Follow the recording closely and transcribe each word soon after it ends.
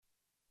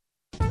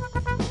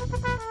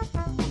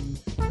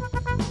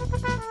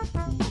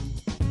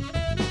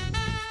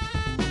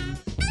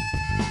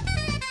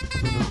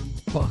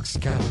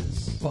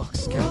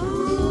Box cutters.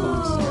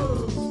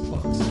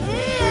 Box cutters.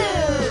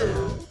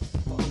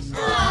 Box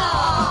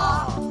cutters.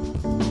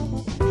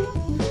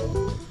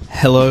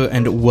 Hello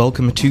and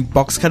welcome to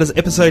Box Cutters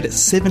episode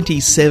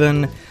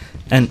 77,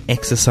 an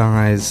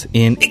exercise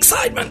in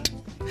excitement.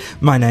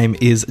 My name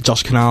is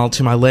Josh Canal.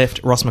 To my left,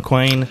 Ross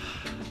McQueen.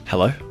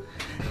 Hello.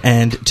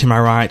 And to my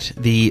right,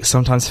 the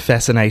sometimes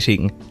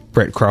fascinating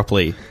Brett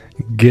Cropley.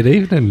 Good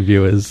evening,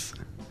 viewers.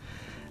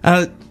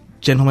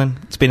 Gentlemen,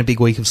 it's been a big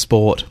week of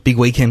sport, big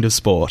weekend of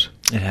sport.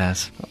 It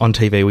has. On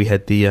TV, we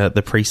had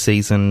the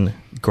pre-season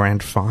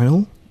grand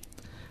final,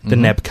 the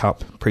NAB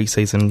Cup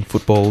pre-season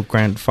football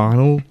grand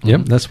final.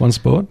 Yep, that's one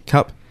sport.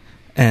 Cup,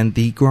 and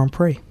the Grand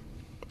Prix.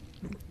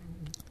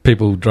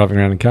 People driving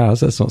around in cars,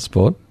 that's not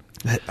sport.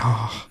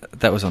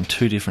 That was on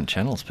two different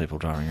channels, people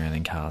driving around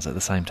in cars at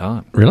the same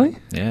time. Really?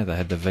 Yeah, they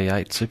had the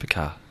V8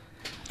 supercar,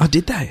 Oh,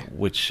 did they?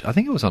 which I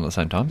think it was on at the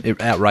same time. It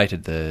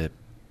outrated the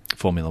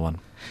Formula One.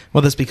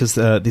 Well, that's because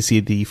this year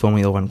the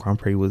Formula One Grand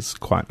Prix was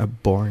quite a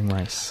boring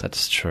race.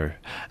 That's true.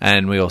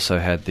 And we also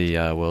had the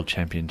World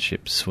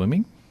Championship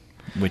swimming,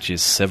 which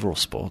is several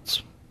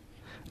sports.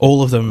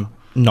 All of them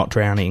not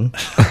drowning.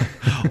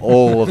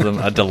 All of them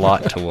a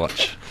delight to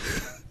watch.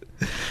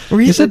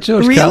 Really? Is it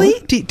George Really?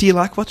 Cullen? Do you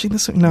like watching the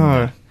swimming?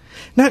 No,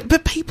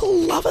 but people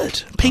love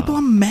it. People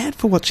are mad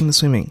for watching the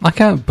swimming. I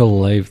can't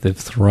believe they've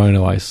thrown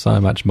away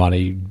so much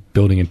money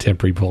building a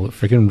temporary pool at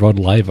freaking Rod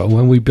Laver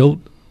when we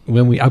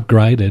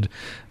upgraded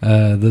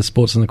the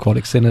Sports and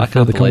Aquatic Centre I for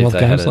can't the believe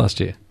Commonwealth they had Games a last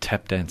year.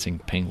 tap dancing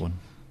penguin.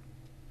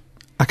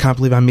 I can't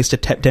believe I missed a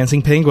tap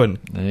dancing penguin.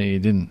 No, you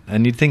didn't.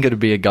 And you'd think it would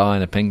be a guy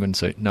in a penguin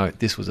suit. No,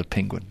 this was a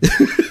penguin.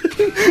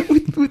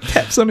 with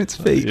taps on its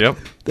feet. Yep.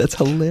 That's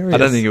hilarious. I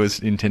don't think it was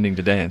intending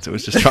to dance. It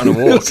was just trying to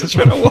walk. It's just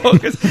trying to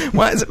walk.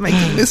 Why is it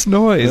making this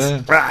noise?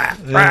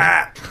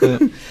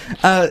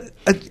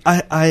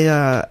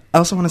 I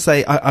also want to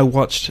say I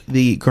watched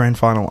the grand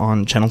final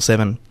on Channel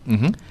 7,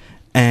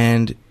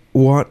 and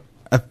what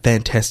a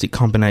fantastic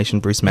combination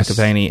Bruce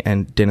McAvaney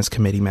and Dennis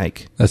Cometti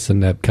make. That's the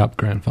NAB Cup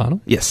Grand Final.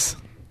 Yes.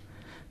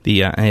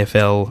 The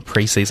AFL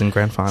pre-season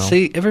grand final.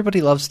 See,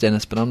 everybody loves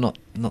Dennis, but I'm not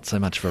so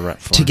much of a rap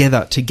for him.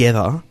 Together,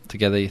 Together,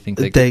 you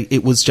think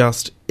it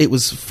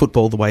was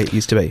football the way it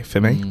used to be for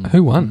me.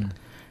 Who won?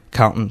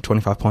 Carlton,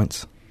 25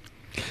 points.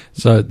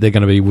 So they're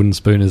going to be wooden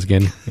spooners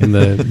again in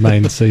the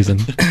main season.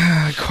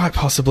 Quite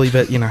possibly,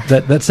 but you know.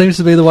 That seems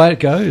to be the way it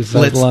goes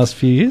over the last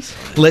few years.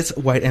 Let's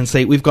wait and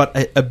see. We've got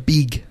a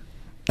big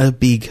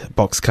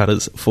box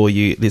cutters for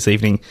you this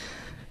evening.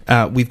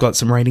 We've got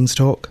some ratings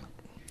talk.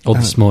 Or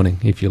this morning,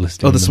 if you're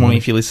listening. Or this morning,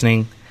 if you're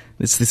listening.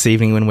 It's this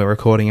evening when we're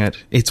recording it.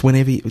 It's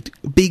whenever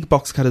big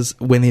box cutters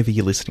whenever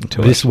you're listening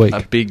to this week. A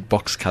big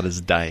box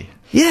cutters day.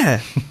 Yeah.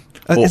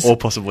 Or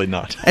possibly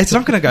not. It's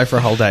not going to go for a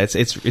whole day.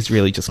 It's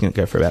really just going to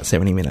go for about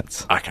 70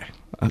 minutes. Okay.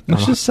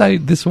 Let's just say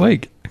this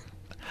week.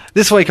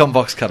 This week on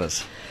Box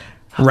Cutters.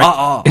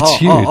 It's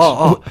huge.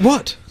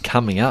 What?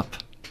 Coming up.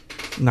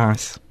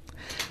 Nice.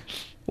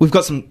 We've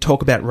got some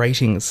talk about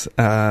ratings.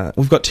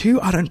 We've got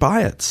 2 I don't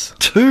buy it's.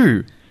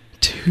 2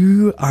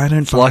 I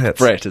don't It's buy like it's.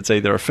 Brett. It's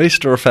either a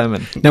feast or a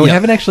famine. Now, we Yeah.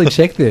 haven't actually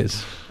checked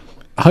this.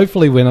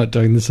 Hopefully we're not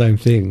doing the same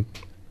thing.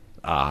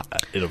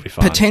 It'll be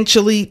fine.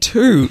 Potentially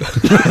 2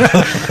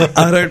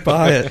 I don't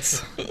buy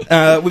it.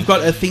 We've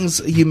got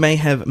things you may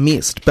have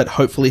missed, but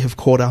hopefully have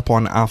caught up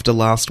on after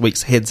last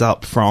week's heads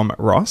up from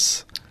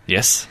Ross.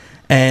 Yes.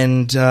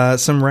 And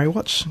some Ray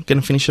Watch.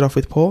 Going to finish it off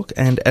with Pork.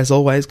 And as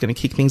always, going to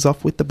kick things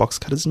off with the Box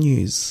Cutters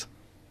news.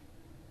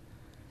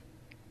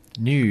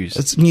 News.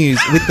 It's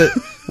news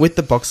with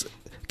the box.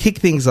 Kick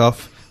things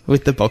off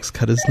with the Box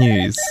Cutters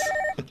news.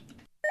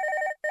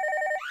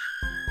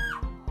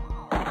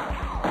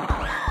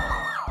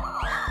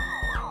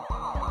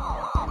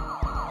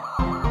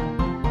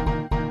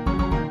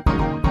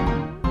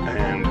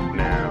 And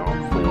now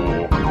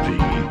for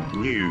the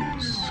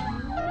news.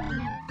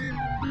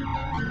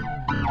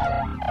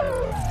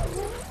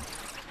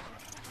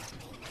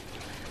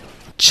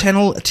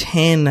 Channel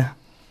 10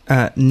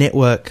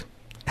 network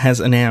has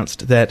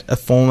announced that a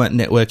former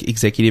network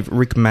executive,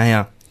 Rick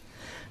Mayer,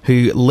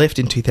 who left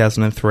in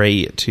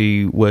 2003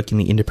 to work in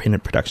the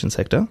independent production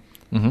sector.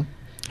 Mm-hmm.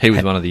 He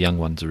was one of the young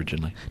ones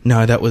originally.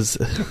 No, that was...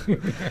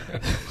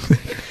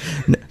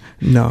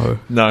 No.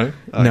 No?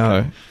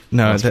 Okay.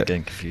 No. I was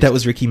getting confused. That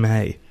was Ricky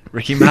May.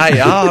 Ricky May.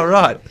 Oh,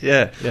 right.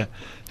 Yeah.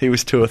 He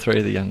was 2 or 3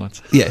 of the young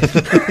ones. Yeah.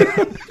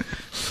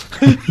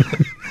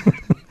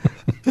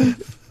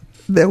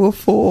 There were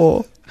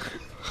 4.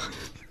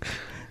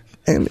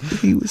 And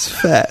he was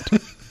fat.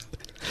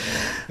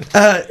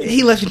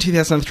 He left in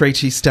 2003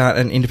 to start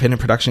an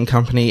independent production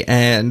company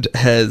and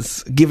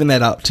has given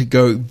that up to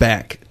go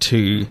back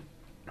to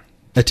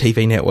a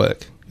TV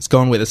network. He's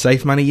gone where the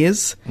safe money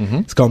is. Mm-hmm.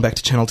 He's gone back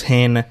to Channel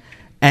 10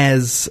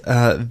 as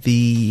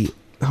he's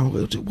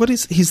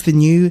the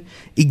new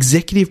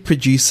executive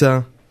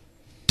producer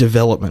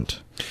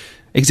development.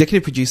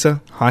 Executive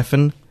producer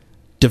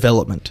 -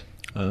 development.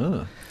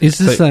 Oh. Is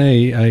this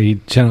a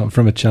channel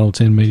from a Channel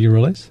 10 media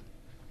release?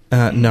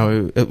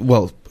 No,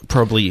 well,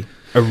 probably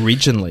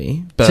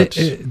originally, but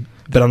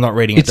but I'm not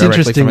reading it It's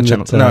directly from a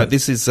interesting channel. that, No,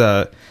 this is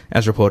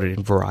as reported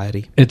in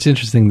Variety. It's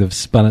interesting they've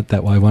spun it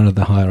that way. One of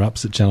the higher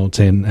ups at Channel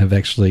 10 have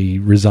actually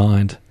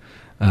resigned.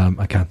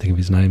 I can't think of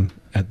his name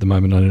at the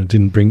moment. I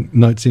didn't bring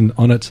notes in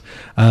on it.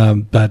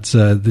 But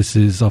this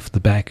is off the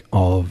back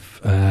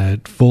of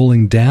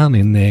falling down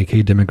in their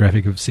key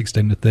demographic of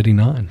 16 to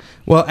 39.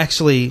 Well,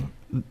 actually,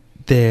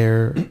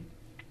 they're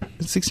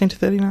 16 to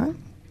 39?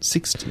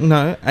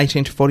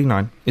 18 to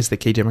 49 is the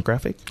key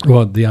demographic.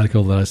 Well, the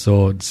article that I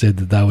saw said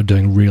that they were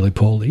doing really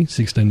poorly,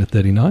 16 to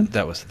 39.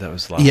 That was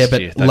last Yeah, but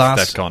year.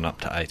 They've gone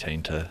up to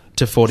 18 to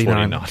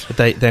 49.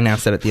 They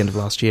announced that at the end of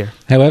last year.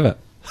 However,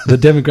 the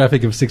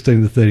demographic of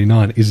 16 to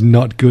 39 is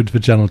not good for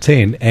Channel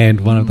 10,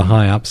 and one of the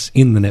high-ups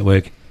in the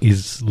network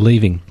is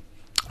leaving.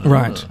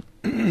 Right.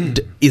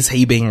 Is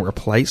he being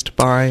replaced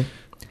by...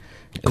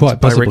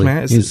 Quite by possibly. Rick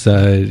Mayer?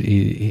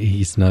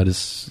 His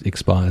notice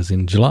expires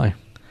in July.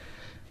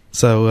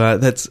 So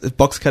that's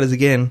Box Cutters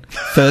again.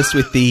 First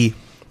with the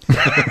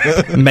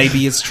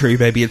maybe it's true,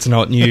 maybe it's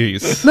not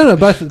news. No,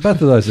 both of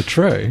those are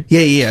true.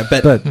 Yeah,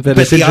 but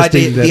it's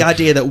the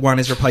idea that one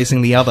is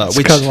replacing the other, It's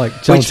which kind of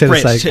like Channel 10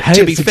 Brett, saying, "Hey,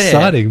 to be it's fair,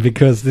 exciting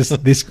because this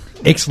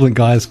excellent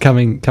guy is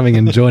coming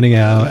and joining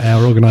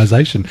our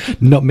organisation."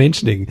 Not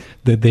mentioning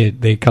that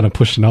they're kind of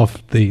pushing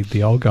off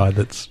the old guy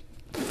that's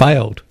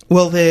failed.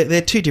 Well,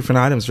 they're two different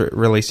items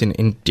released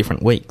in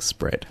different weeks,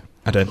 Brett.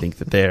 I don't think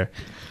that they're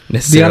The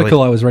necessarily...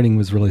 article I was reading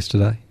was released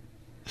today.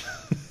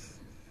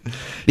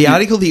 The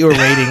article that you're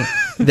reading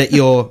that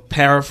you're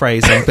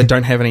paraphrasing but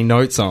don't have any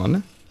notes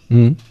on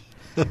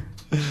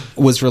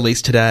was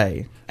released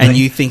today. And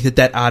you think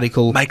that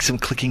article... Make some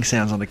clicking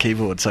sounds on the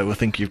keyboard so we'll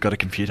think you've got a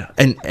computer.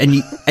 And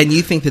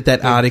you think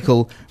that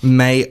article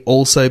may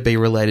also be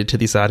related to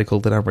this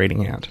article that I'm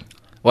reading out.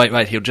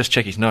 Wait, he'll just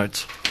check his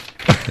notes.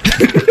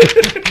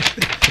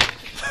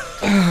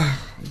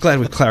 Glad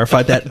we've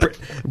clarified that.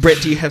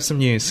 Brett, do you have some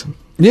news?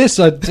 Yes,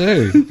 I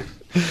do.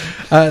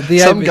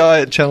 Some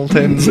guy at Channel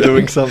 10's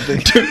doing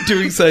something.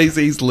 Doing so,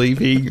 he's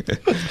leaving.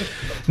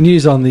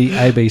 News on the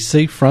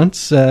ABC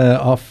front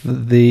off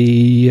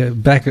the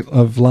back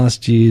of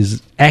last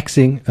year's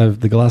axing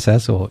of the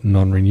Glasshouse, or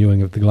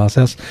non-renewing of the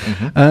Glasshouse.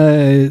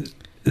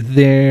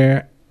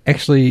 They're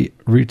actually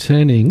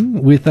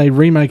returning with a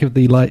remake of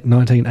the late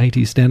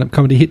 1980s stand-up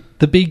comedy hit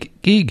The Big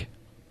Gig.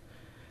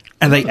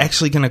 Are they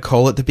actually going to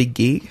call it The Big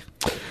Gig?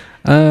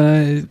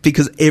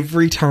 Because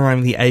every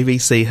time the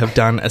ABC have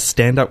done a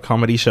stand-up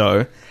comedy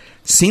show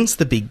since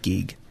The Big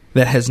Gig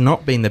that has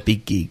not been The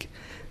Big Gig,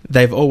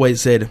 they've always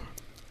said,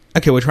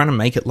 okay, we're trying to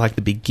make it like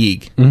The Big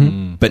Gig,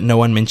 but no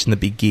one mentioned The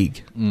Big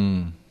Gig.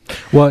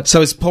 What?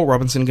 So is Paul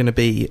Robinson going to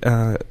be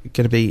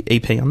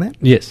EP on that?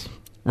 Yes.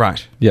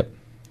 Right. Yep.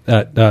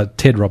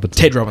 Ted Robinson.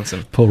 Ted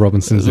Robinson. Paul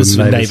Robinson's Was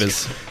in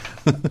Neighbours.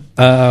 Who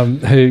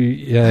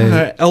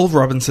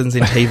Robinsons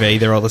in TV,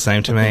 they're all the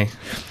same to me.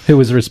 who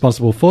was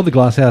responsible for the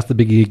Glasshouse, The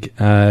Big Gig,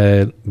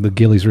 the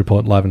Gillies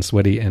Report, Live and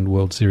Sweaty, and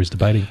World Series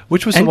Debating.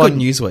 Which was And the Good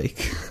one...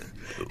 Newsweek.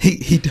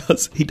 He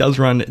does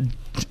run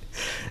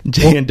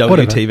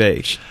GNW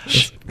TV.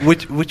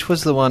 Which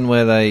was the one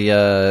where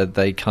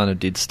they kind of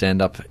did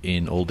stand up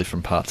in all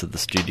different parts of the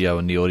studio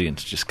and the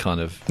audience just kind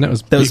of... That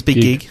was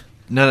Big Gig.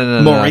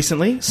 No. More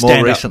recently?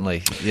 More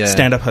recently, yeah.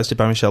 Stand Up hosted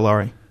by Michelle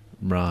Laurie.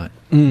 Right.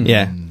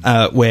 Yeah.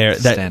 Where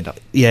that... Stand Up.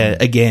 Yeah,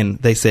 again,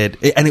 they said...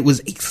 And it was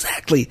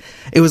exactly...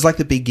 It was like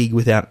The Big Gig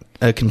without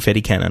a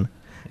confetti cannon.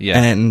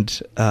 Yeah.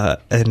 And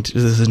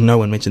no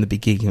one mentioned The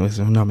Big Gig. It was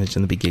not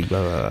mentioned The Big Gig,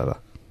 blah, blah, blah, blah.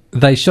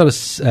 They shot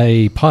us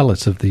a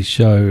pilot of the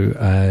show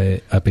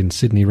up in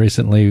Sydney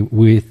recently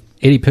with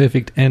Eddie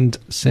Perfect and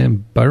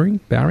Sam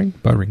Bowring.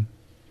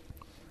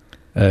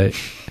 That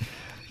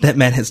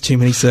man has too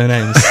many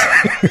surnames.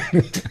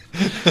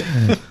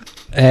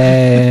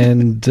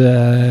 And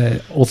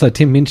also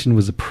Tim Minchin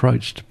was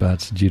approached,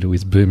 but due to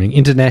his booming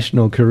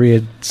international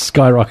career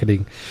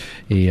skyrocketing,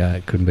 he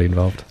couldn't be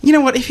involved. You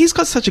know what? If he's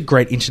got such a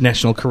great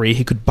international career,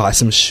 he could buy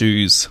some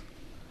shoes.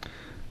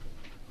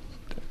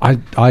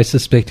 I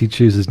suspect he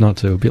chooses not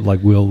to, a bit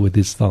like Will with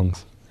his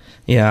thongs.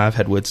 Yeah, I've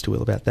had words to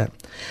Will about that.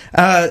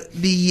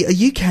 The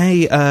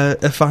UK are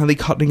finally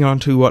cottoning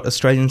on to what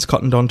Australians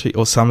cottoned onto,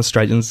 or some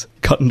Australians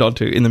cottoned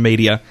onto in the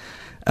media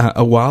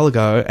a while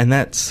ago, and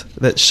that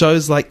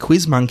shows like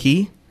Quiz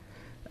Monkey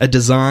are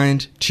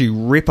designed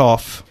to rip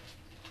off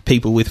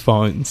people with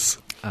phones.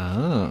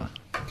 Ah.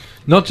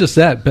 Not just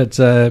that, but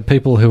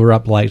people who are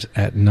up late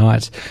at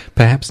night,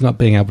 perhaps not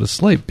being able to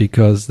sleep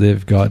because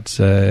they've got,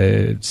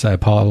 say, a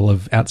pile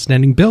of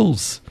outstanding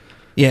bills.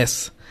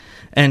 Yes.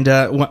 And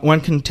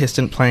one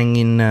contestant playing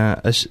in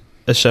a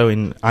show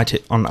on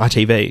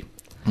ITV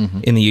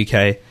in the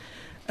UK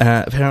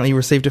apparently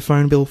received a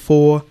phone bill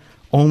for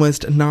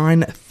almost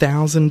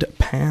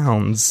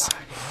 £9,000,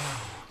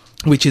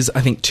 which is,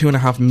 I think,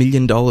 $2.5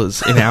 million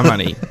in our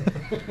money.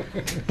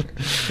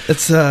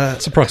 It's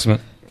approximate.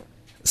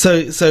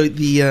 So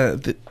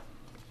the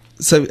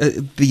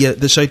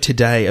show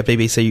Today, a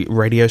BBC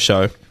radio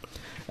show,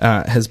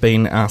 has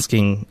been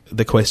asking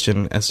the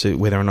question as to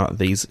whether or not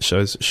these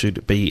shows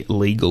should be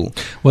legal.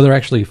 Well, there are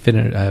actually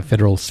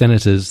federal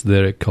senators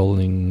that are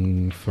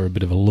calling for a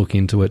bit of a look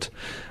into it,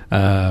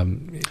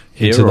 into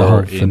the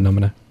whole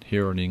phenomena.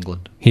 Here or in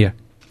England? Here.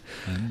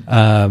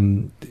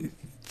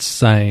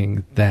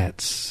 Saying that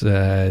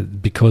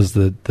because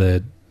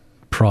the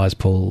prize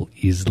pool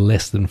is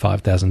less than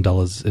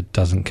 $5,000, it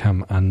doesn't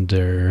come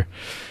under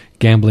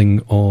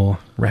gambling or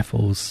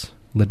raffles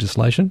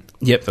legislation.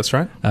 Yep, that's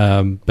right.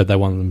 But they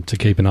want them to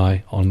keep an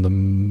eye on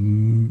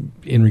them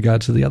in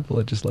regard to the other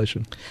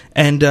legislation.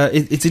 And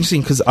it's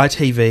interesting because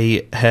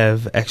ITV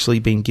have actually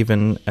been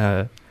given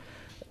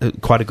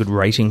quite a good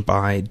rating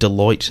by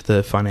Deloitte,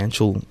 the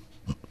financial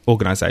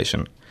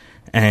organisation.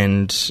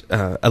 And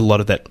a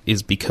lot of that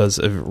is because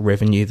of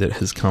revenue that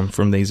has come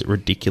from these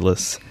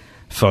ridiculous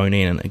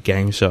phone-in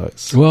game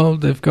shows. Well,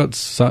 they've got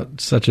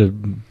such a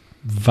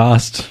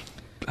vast,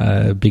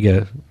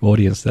 bigger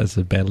audience. That's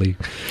a badly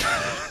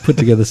put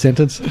together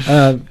sentence.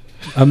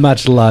 A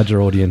much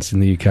larger audience in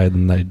the UK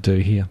than they do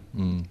here.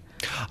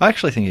 I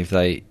actually think if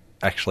they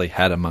actually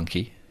had a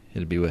monkey,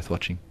 it'd be worth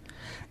watching.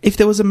 If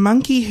there was a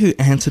monkey who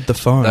answered the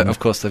phone... Of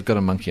course, they've got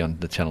a monkey on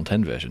the Channel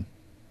 10 version.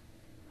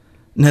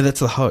 No, that's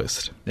the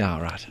host. Yeah,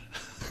 right.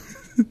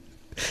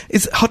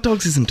 Hot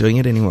Dogs isn't doing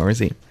it anymore, is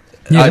he?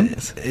 Yeah.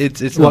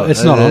 It's Well, not,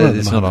 it's not on at the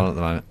it's moment. not on at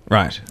the moment.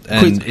 Right.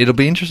 And it'll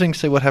be interesting to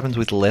see what happens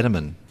with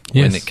Letterman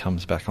when Yes. it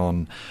comes back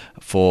on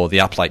for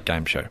the Up Late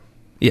game show,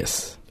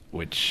 Yes.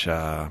 which...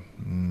 I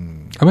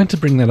meant to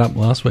bring that up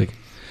last week,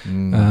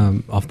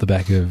 off the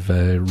back of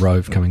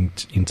Rove coming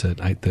into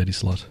 8:30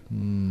 slot.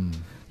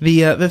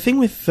 The thing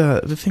with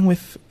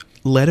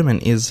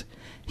Letterman is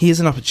he has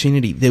an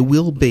opportunity. There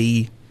will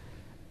be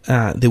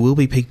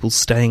people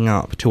staying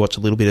up to watch a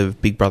little bit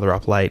of Big Brother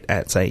Up Late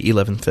at, say,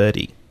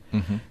 11:30.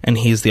 And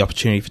here's the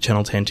opportunity for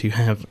Channel 10 to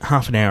have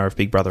half an hour of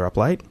Big Brother Up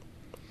Late,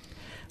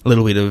 a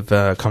little bit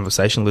of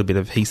conversation, a little bit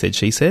of he said,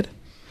 she said,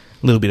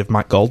 a little bit of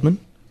Mike Goldman,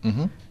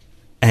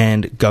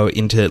 and go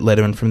into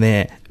Letterman from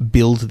there,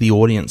 build the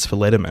audience for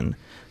Letterman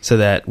so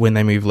that when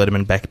they move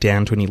Letterman back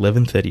down to an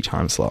 11:30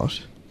 time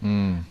slot,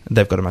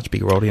 they've got a much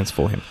bigger audience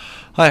for him.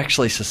 I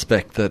actually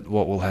suspect that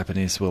what will happen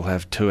is we'll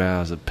have 2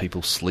 hours of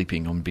people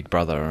sleeping on Big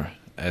Brother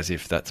as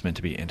if that's meant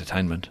to be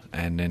entertainment,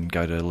 and then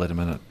go to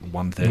Letterman at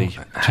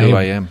 1:30, 2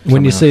 a.m.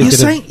 When you see a You're bit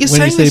saying- of, you're when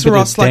saying you see this, a bit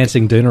Ross, of like-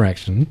 dancing Dooner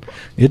action,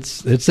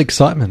 it's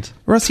excitement.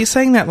 Ross, you're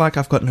saying that like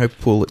I've got no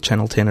pull at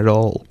Channel 10 at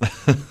all.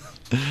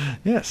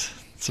 Yes,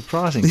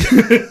 surprising.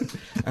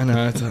 I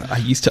know, I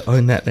used to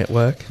own that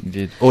network. You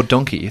did. Or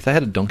Donkey, if they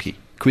had a donkey,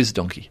 quiz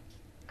donkey.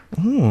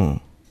 Ooh.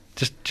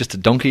 Just a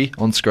donkey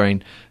on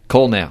screen.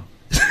 Call now.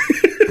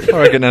 I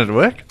reckon that'd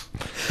work.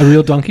 A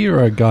real donkey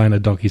or a guy in a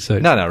donkey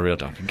suit? No, a real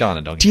donkey. Go on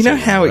a donkey. Do you know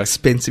suit, how work.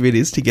 expensive it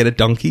is to get a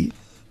donkey?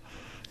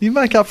 You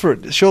make up for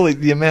it. Surely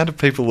the amount of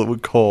people that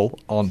would call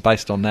on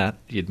based on that,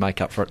 you'd make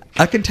up for it.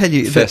 I can tell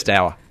you First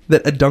hour.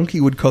 that a donkey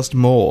would cost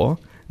more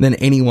than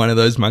any one of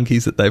those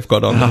monkeys that they've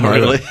got on the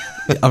moment.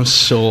 Really? I'm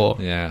sure.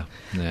 Yeah.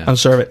 I'm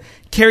sure of it.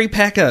 Kerry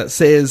Packer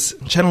says,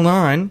 Channel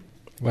 9,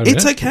 Wait a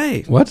it's minute.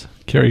 okay. What?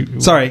 Kerry?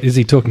 Sorry. Is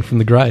he talking from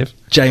the grave?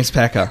 James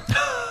Packer.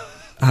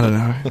 I don't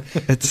know.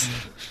 It's...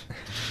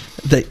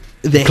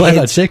 Their Glad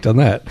I heads, checked on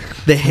that.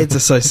 their heads are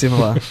so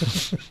similar.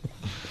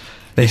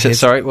 Their heads-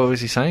 Sorry, what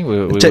was he saying? We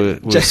were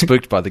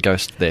spooked by the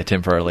ghost there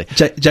temporarily.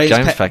 James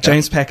Packer.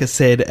 James Packer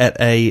said at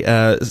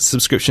a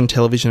Subscription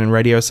Television and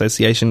Radio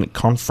Association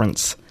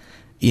conference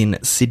in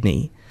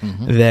Sydney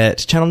that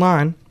Channel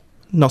 9,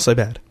 not so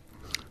bad.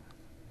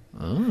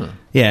 Oh.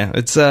 Yeah,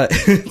 it's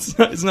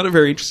it's not a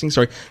very interesting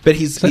story, but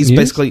he's that news?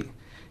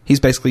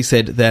 basically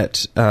said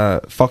that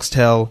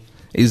Foxtel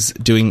is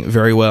doing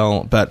very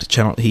well, but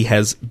he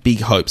has big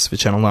hopes for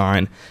Channel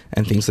 9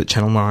 and thinks that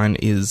Channel 9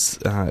 is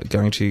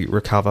going to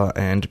recover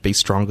and be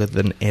stronger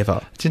than ever.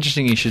 It's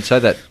interesting you should say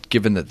that,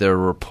 given that there are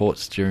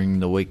reports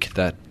during the week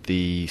that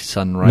the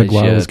Maguire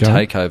Sunraysia was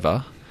going.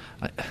 takeover...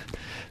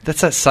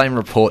 That's that same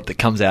report that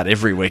comes out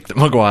every week that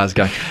Maguire's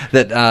going.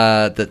 That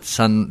the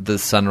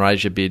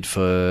Sunraysia bid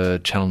for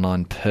Channel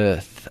 9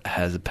 Perth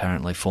has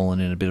apparently fallen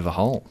in a bit of a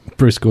hole.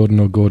 Bruce Gordon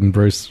or Gordon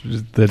Bruce,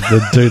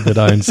 the dude that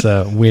owns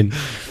Win,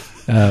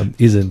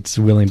 isn't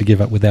willing to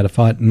give up without a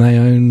fight, and they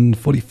own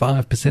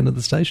 45% of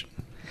the station.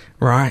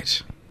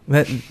 Right.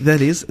 That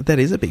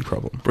is a big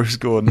problem. Bruce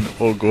Gordon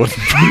or Gordon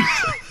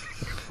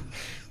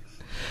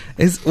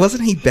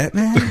Wasn't he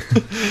Batman?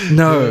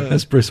 No.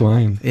 That's Bruce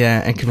Wayne.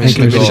 Yeah, and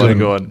Commissioner And Commissioner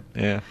Gordon.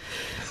 Yeah.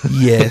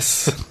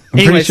 Yes. I'm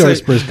Anyway, pretty sure so-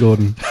 it's Bruce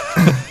Gordon.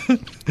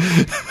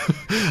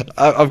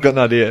 I've got an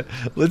idea.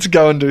 Let's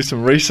go and do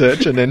some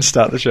research and then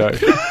start the show.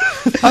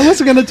 I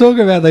wasn't going to talk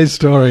about these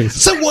stories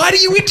So why do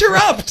you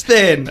interrupt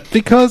then?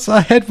 because I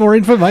had more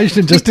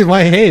information just in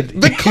my head.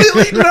 But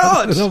clearly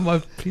not. It's on my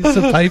piece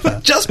of paper.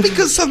 Just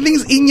because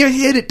something's in your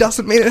head, it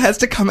doesn't mean it has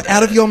to come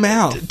out of your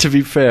mouth. To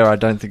be fair, I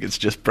don't think it's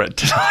just Brett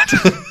tonight.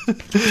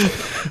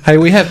 Hey,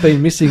 we have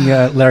been missing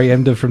Larry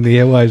Emder from the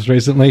airwaves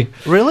recently.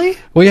 Really?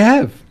 We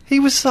have. He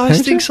was Haven't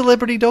hosting you?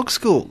 Celebrity Dog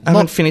School I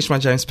haven't finished my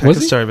James Packer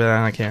Was he? story, but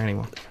I don't care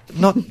anymore.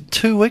 not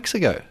 2 weeks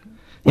ago.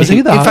 Was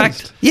he the In host?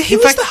 fact, Yeah, he in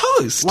was fact, the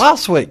host.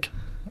 last week.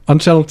 On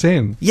Channel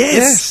 10?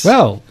 Yes.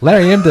 Well,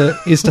 Larry Emder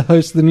is to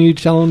host the new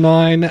Channel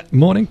 9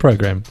 morning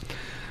program.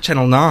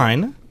 Channel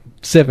 9.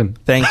 7.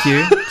 Thank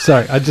you.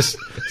 Sorry,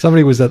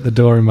 somebody was at the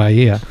door in my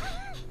ear.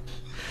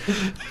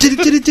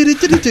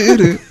 Let's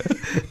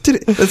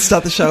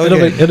start the show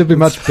It'll again. be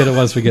much better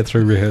once we get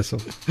through rehearsal.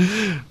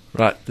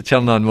 Right, the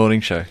Channel 9 morning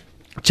show.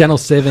 Channel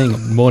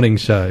 7 morning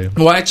show.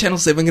 Why are Channel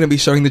 7 going to be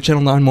showing the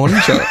Channel 9 morning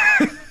show?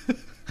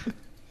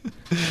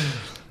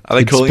 Are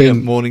they It's calling been-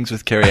 it Mornings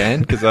with Kerry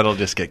Ann? Because that'll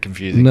just get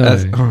confusing. No,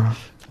 Oh,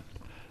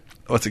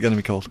 What's it going to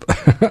be called?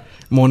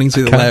 mornings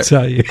with can't Larry.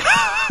 tell you.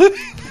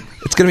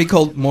 It's going to be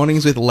called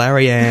Mornings with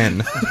Larry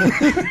Ann.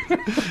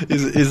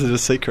 Is it a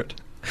secret?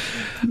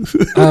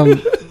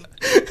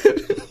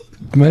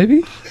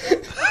 Maybe?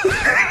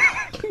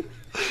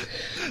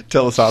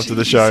 Tell us after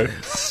the show.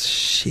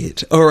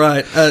 Shit. All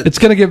right. It's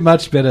going to get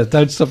much better.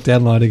 Don't stop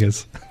downloading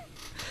us.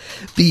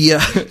 The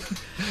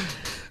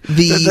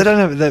They don't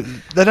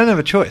have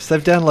a choice.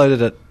 They've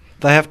downloaded it.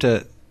 They have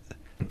to.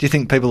 Do you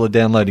think people are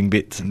downloading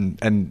bits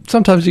and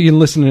Sometimes you can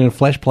listen in a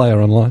flash player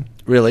online.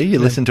 really you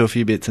listen to a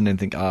few bits and then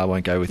think, I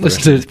won't go with the Listen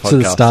rest to, of this to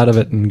the podcast. start of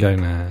it and go,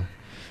 nah.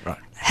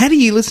 How do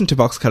you listen to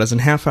Box Cutters, and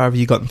how far have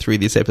you gotten through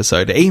this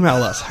episode?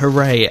 Email us,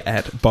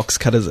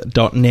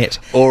 hooray@boxcutters.net.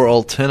 Or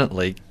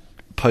alternately,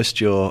 post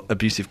your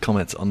abusive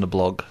comments on the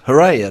blog.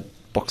 Hooray at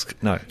just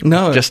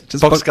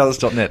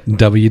boxcutters.net.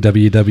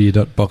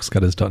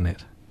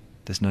 www.boxcutters.net.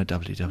 There's no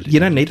www. You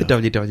don't need the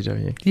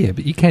www. Yeah,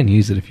 but you can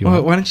use it if you Why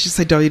want. don't you just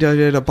say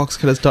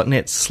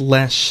www.boxcutters.net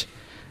slash...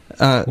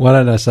 Why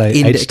don't I say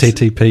Index.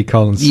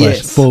 http://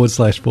 Yes.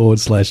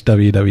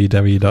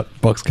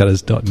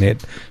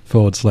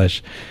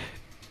 www.boxcutters.net/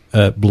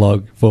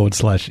 blog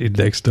 /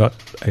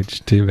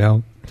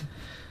 index.html.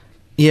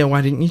 Yeah,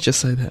 why didn't you just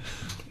say that?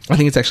 I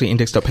think it's actually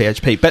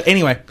index.php. But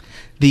anyway,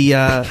 the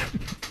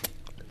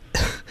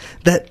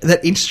that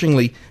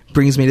interestingly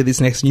brings me to this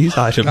next news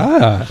item,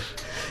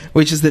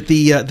 which is that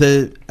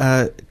the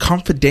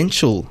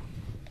confidential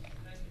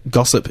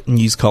gossip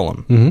news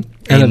column. Mm-hmm.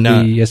 And in,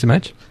 at the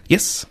SMH?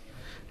 yes.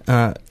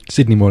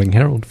 Sydney Morning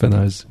Herald, for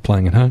those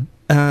playing at home.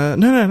 No,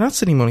 not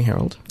Sydney Morning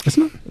Herald.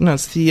 Isn't it? No,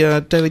 it's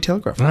the Daily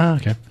Telegraph. Ah,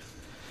 okay.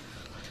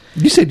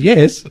 You said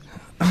yes.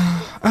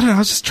 I don't know, I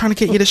was just trying to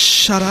get you to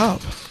shut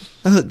up.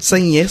 I thought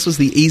saying yes was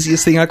the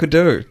easiest thing I could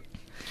do.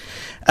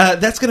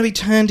 That's going to be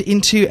turned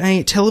into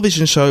a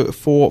television show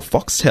for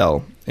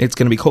Foxtel. It's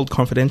going to be called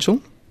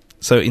Confidential.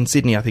 So in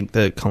Sydney, I think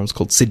the column's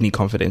called Sydney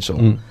Confidential.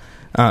 Mm.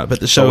 But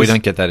the show So we is-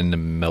 don't get that in the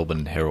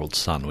Melbourne Herald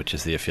Sun, which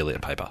is the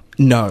affiliate paper.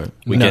 No.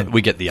 We no.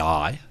 get the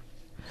Eye,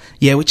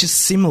 Yeah, which is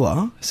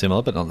similar,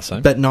 similar but not the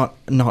same. but not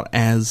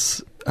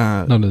as...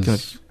 Not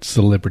as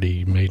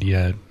celebrity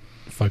media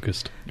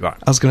focused. Right.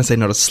 I was going to say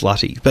not as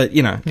slutty, but,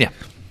 you know, Yeah.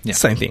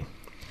 same thing.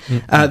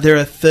 There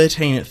are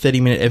 13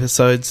 30-minute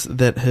episodes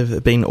that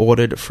have been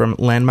ordered from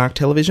Landmark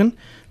Television,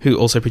 who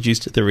also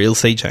produced The Real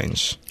Sea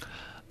Change.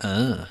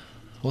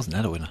 Wasn't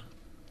that a winner?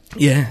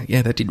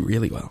 Yeah, that did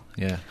really well.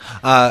 Yeah.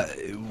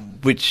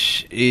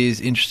 Which is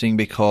interesting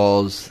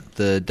because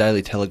the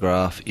Daily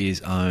Telegraph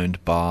is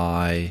owned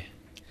by,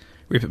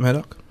 Rupert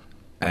Murdoch?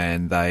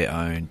 and they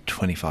own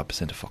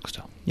 25% of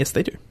Foxtel. Yes,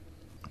 they do.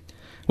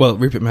 Well,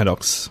 Rupert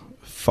Murdoch's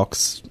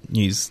Fox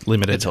News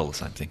Limited. It's all the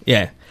same thing.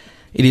 Yeah,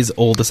 it is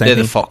all the same They're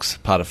thing. the Fox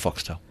part of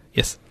Foxtel.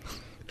 Yes.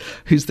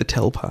 Who's the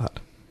tell part?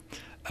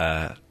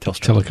 Telstra.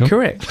 Telecom.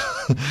 Correct.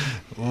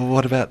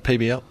 What about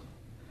PBL?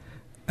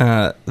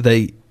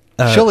 They...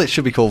 Surely it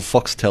should be called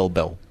Foxtel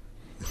Bell.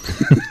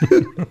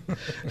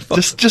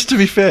 just to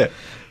be fair.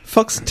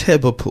 Fox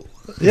Tebable.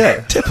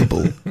 Yeah.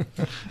 Tebable.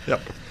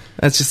 Yep.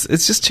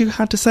 It's just too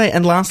hard to say.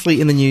 And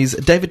lastly in the news,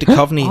 David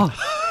Duchovny.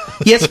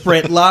 Yes,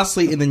 Brett,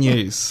 lastly in the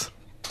news.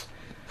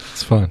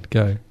 It's fine.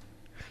 Go.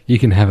 You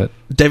can have it.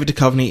 David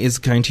Duchovny is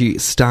going to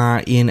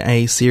star in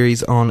a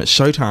series on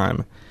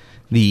Showtime,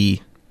 the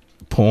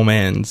poor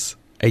man's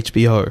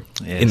HBO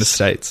in the Yes.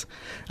 States.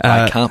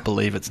 I can't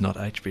believe it's not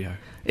HBO.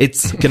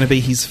 It's going to be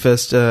his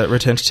first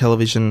return to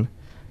television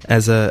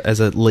as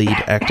a lead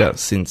actor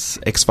since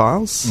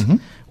X-Files,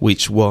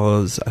 which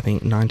was, I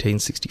think,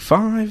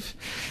 1965.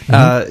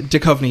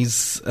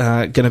 Duchovny's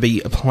going to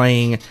be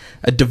playing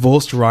a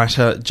divorced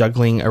writer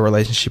juggling a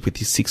relationship with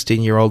his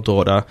 16-year-old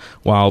daughter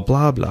while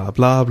blah, blah,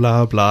 blah,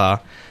 blah, blah.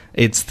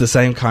 It's the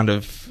same kind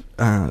of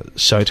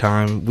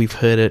Showtime. We've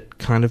heard it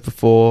kind of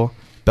before,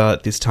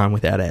 but this time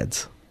without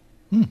ads.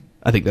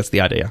 I think that's the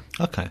idea.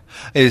 Okay.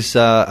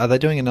 Are they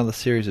doing another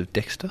series of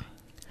Dexter?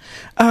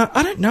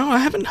 I don't know. I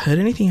haven't heard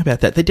anything about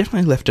that. They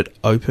definitely left it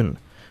open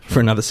for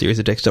another series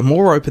of Dexter.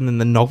 More open than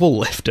the novel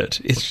left it,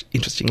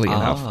 interestingly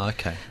enough.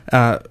 Okay.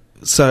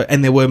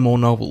 And there were more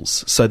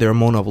novels, so there are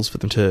more novels for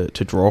them to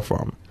draw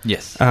from.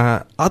 Yes.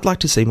 I'd like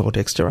to see more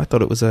Dexter. I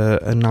thought it was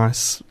a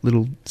nice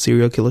little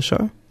serial killer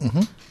show.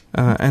 Mm-hmm.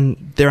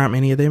 And there aren't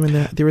many of them, and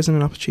there isn't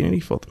an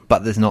opportunity for them.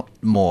 But there's not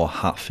more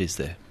Huff, is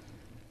there?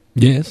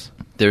 Yes.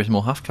 There is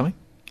more Huff coming?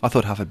 I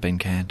thought Huff had been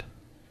canned.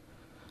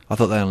 I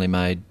thought they only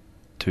made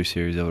 2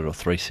 series of it or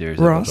 3 series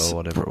Ross, of it or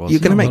whatever it was. you're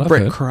going to Not make what I've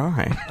Brett heard.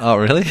 cry. Oh,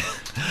 really?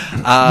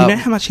 You know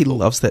how much he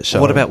loves that show.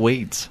 What about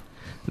Weeds?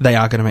 They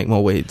are going to make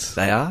more Weeds.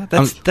 They are?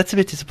 That's a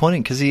bit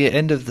disappointing because the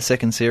end of the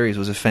second series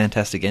was a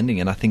fantastic ending,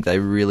 and I think they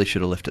really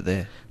should have left it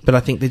there. But I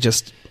think they're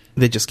just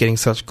getting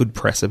such good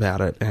press about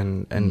it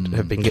and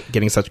have been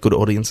getting such good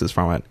audiences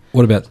from it.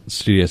 What about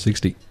Studio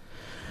 60?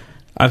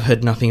 I've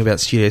heard nothing about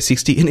Studio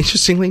 60, and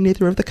interestingly,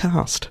 neither of the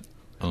cast.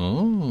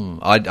 Oh,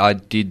 I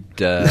did.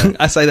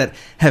 I say that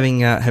having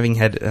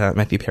had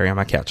Matthew Perry on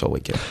my couch all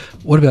weekend.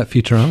 What about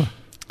Futurama?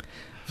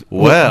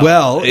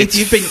 Well, if it's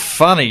you've been-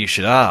 funny, you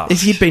should ask.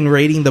 If you'd been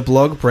reading the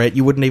blog, Brett,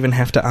 you wouldn't even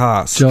have to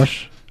ask.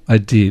 Josh, I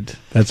did.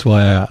 That's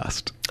why I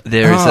asked.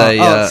 There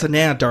is so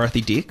now Dorothy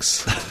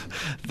Dix.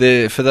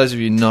 for those of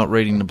you not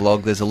reading the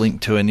blog, there's a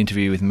link to an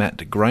interview with Matt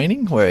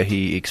DeGraining where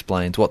he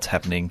explains what's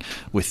happening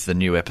with the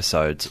new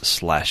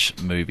episodes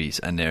 / movies.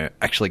 And there are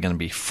actually going to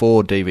be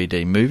 4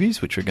 DVD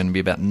movies, which are going to be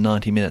about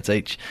 90 minutes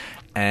each.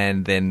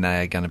 And then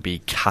they're going to be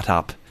cut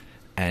up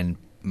and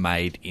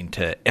made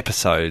into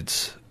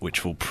episodes,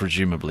 which will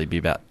presumably be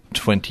about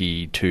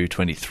 20 to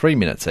 23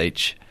 minutes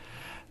each.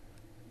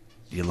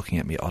 You're looking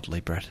at me oddly,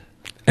 Brett.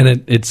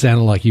 And it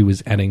sounded like he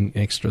was adding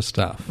extra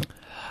stuff.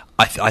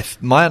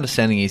 My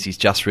understanding is he's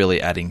just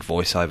really adding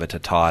voiceover to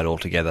tie it all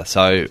together.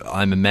 So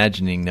I'm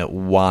imagining that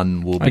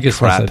one will be I guess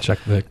crap once they chuck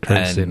the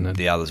credits and in.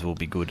 the others will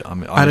be good.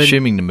 I'm don't-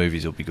 assuming the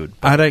movies will be good.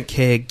 I don't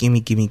care.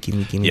 Gimme, gimme,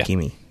 gimme, gimme, Yeah.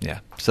 gimme. Yeah,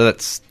 so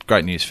that's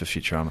great news for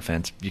Futurama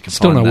fans. You can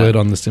Still find no that. word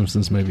on the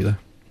Simpsons movie, though.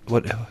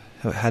 What?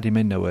 How do you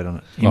mean no word on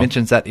it? He Oh.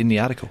 mentions that in the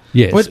article.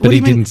 Yes, What but do he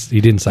you mean?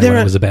 didn't say There what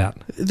are- it was about.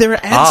 There are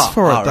ads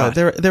for it,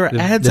 though. right. There are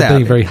ads They're out.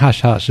 being very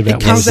hush-hush about It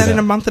what comes it's out in a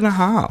about. month and a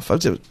half.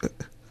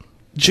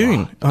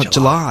 June.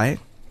 July.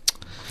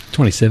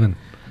 27.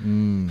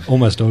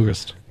 Almost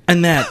August.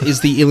 And that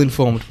is the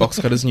ill-informed Box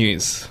Cutters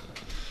News.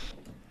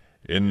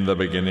 In the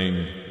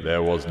beginning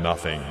there was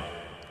nothing,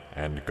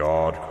 and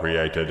God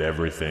created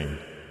everything.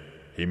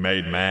 He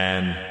made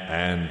man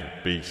and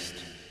beast.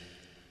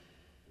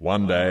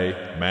 One day,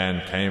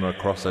 man came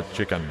across a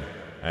chicken,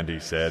 and he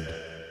said,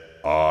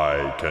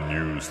 "I can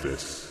use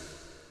this."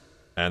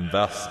 And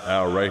thus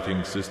our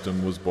rating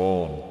system was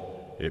born.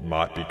 It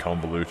might be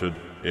convoluted,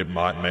 it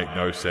might make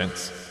no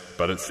sense,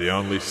 but it's the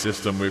only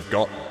system we've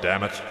got,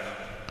 damn it.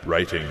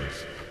 Ratings.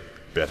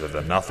 Better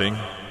than nothing,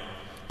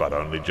 but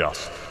only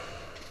just.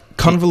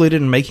 Convoluted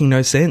and making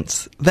no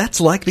sense.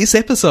 That's like this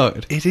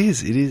episode. It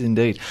is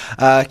indeed.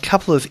 A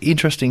couple of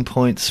interesting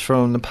points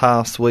from the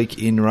past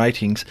week in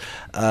ratings.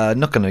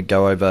 Not going to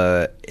go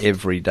over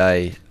every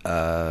day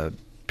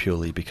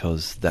purely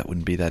because that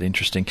wouldn't be that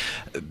interesting.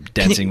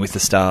 Dancing with the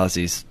Stars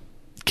is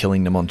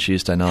killing them on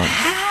Tuesday night.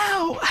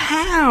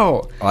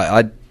 How?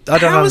 I don't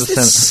How is understand.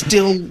 this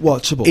still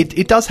watchable?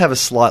 It does have a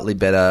slightly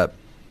better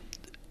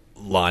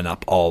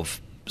lineup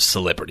of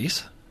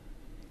celebrities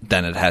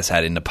than it has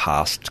had in the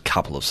past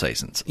couple of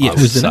seasons. Yes. I would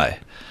Who's in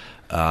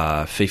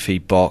say Fifi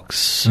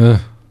Box,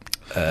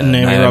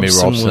 Naomi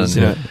Robson was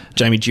in it.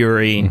 Jamie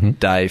Jury.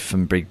 Dave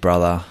from Big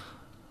Brother.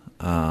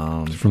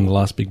 From the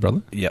last Big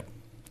Brother. Yep.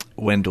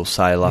 Wendell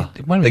Saylor.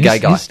 Wait a minute, The gay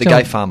he's guy. The Channel-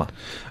 gay farmer.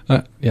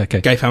 Yeah,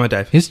 okay. Gay Farmer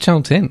Dave. He's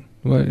Channel 10.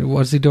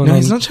 What is he doing No, on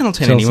he's not Channel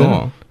 10 7?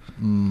 anymore.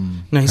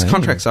 No, his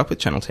contract's up with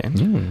Channel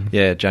 10.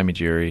 Yeah, Jamie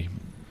Jury.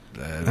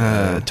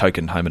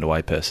 Token home and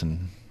away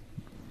person.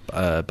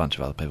 A bunch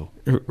of other people.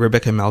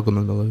 Rebecca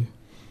Malgamamaloo.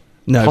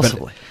 No,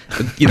 Possibly.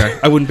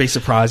 but I wouldn't be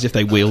surprised if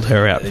they wheeled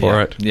her out for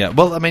yeah. it. Yeah,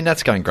 well, I mean,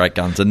 that's going great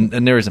guns, and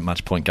there isn't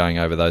much point going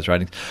over those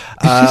ratings.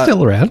 Is she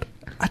still around?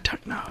 I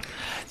don't know.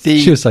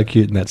 She was so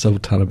cute in that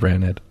Sultana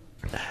Brown ad.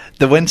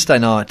 The Wednesday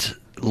night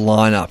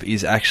lineup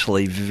is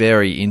actually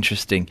very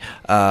interesting.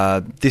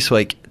 This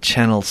week,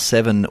 Channel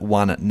 7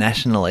 won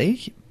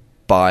nationally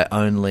by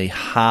only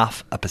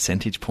half a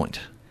percentage point.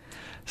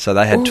 So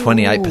they had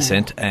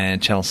 28%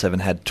 and Channel 7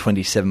 had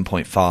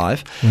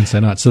 27.5%. Wednesday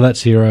night. So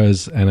that's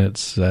Heroes and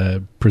it's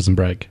Prison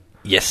Break.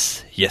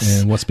 Yes.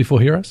 And what's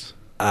before Heroes?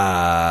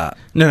 No,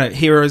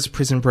 Heroes,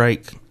 Prison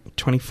Break,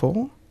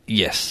 24?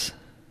 Yes.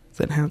 Is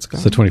that how it's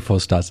going? So 24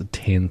 starts at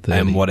 10:30.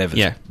 And whatever's,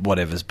 Yeah.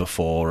 whatever's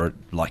before,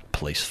 like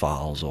Police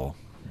Files or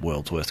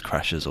World's Worst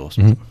Crashes or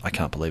I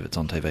can't believe it's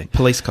on TV.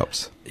 Police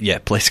Cops. Yeah,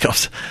 Police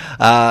Cops.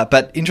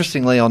 But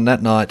interestingly, on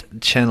that night,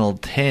 Channel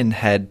 10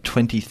 had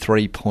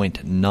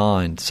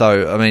 23.9.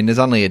 So, I mean, there's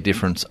only a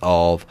difference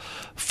of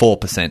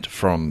 4%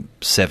 from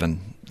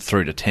 7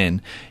 through to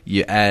 10.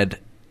 You add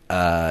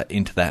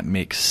into that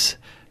mix,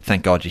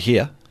 Thank God You're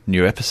Here,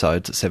 new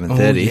episodes at 7:30.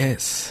 Oh,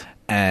 yes.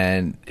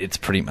 And it's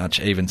pretty much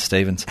even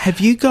Stevens. Have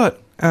you got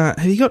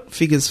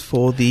figures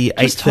for the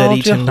Just 8:30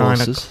 hold to your 9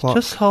 horses. o'clock?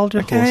 Just hold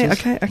your horses.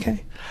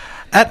 Okay.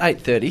 At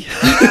 8:30,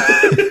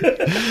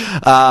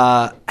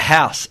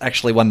 House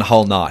actually won the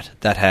whole night.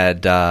 That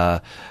had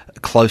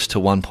close to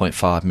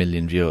 1.5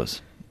 million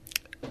viewers.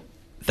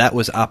 That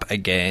was up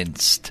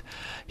against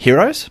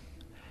Heroes.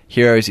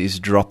 Heroes is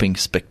dropping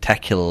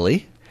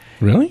spectacularly.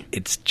 Really?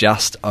 It's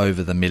just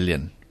over the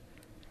million.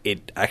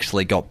 It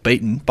actually got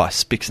beaten by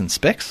Spicks and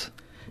Specs.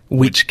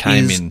 which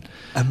came is in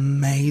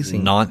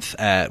amazing. ninth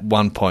at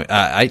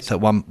 8th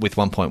at with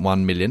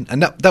 1.1 million,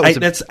 and that was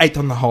That's eighth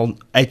over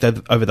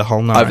the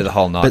whole night. Over the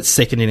whole night. But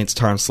second in its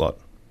time slot.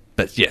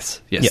 But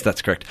yes, Yep.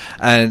 that's correct.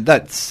 And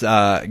that's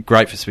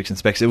great for Spicks and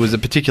Specks. It was a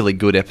particularly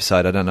good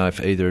episode. I don't know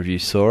if either of you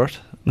saw it.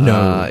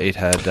 No. It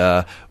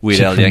had Weird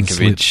Chick Al from the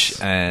Yankovic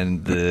Slits.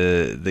 and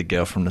the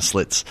girl from the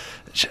Slits.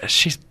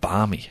 She's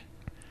balmy.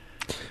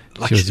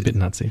 She was a bit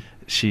nutsy.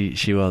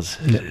 She was.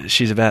 Yeah.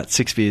 She's about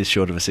 6 beers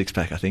short of a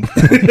six-pack, I think.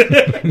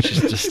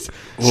 She's just...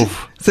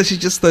 Oof. So she's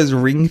just those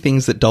ring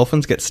things that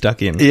dolphins get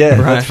stuck in. Yeah,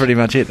 right. that's pretty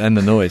much it. And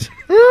the noise.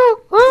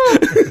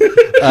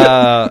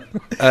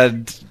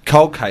 And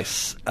Cold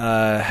Case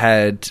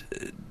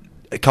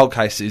Cold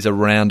Case is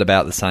around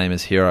about the same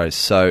as Heroes,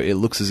 so it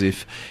looks as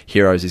if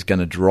Heroes is going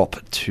to drop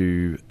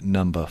to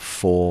number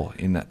 4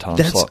 in that time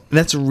slot.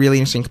 That's really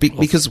interesting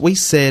because we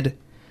said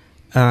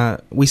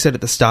at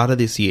the start of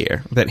this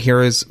year that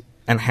Heroes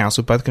and House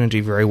were both going to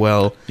do very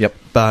well. Yep.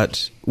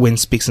 But when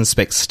Spicks and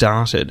Specks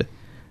started,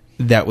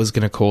 that was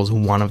going to cause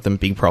one of them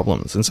big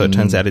problems, and so it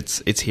turns out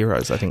it's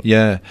Heroes, I think.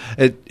 Yeah.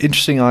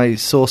 Interesting, I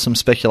saw some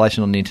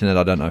speculation on the internet,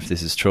 I don't know if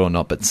this is true or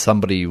not, but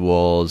somebody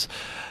was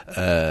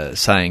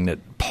saying that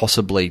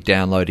possibly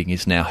downloading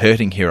is now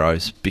hurting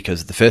Heroes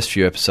because the first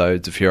few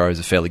episodes of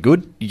Heroes are fairly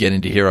good. You get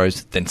into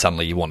Heroes, then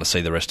suddenly you want to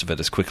see the rest of it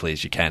as quickly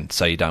as you can,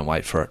 so you don't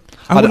wait for it.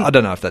 I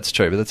don't know if that's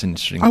true, but that's an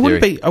interesting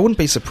theory. I wouldn't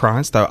be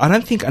surprised, though. I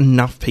don't think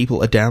enough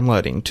people are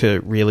downloading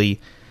to really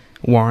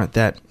warrant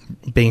that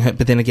being hurt.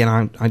 But then again,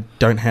 I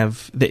don't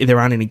have... There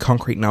aren't any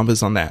concrete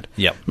numbers on that.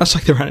 Yep. Much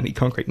like there aren't any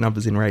concrete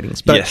numbers in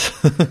ratings. But yes.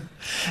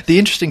 The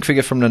interesting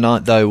figure from the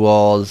night, though,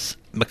 was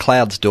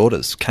McLeod's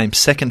Daughters came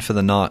second for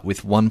the night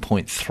with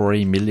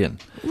 1.3 million.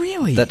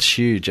 Really? That's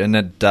huge. And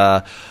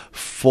at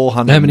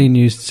 400... How many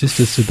new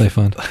sisters did they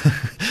find?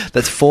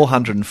 That's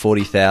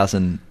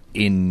 440,000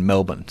 in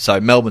Melbourne. So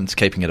Melbourne's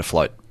keeping it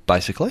afloat,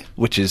 basically,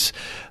 which is...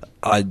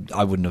 I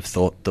wouldn't have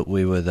thought that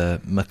we were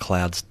the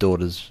McLeod's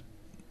Daughters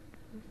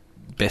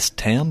best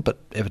town, but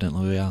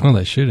evidently we are. Well,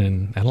 they shoot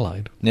in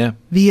Adelaide. Yeah.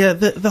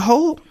 The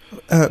whole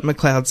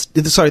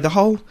the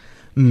whole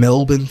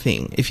Melbourne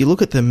thing, if you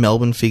look at the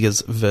Melbourne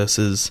figures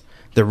versus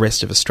the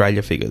rest of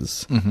Australia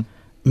figures,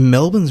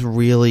 Melbourne's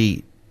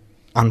really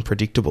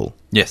unpredictable.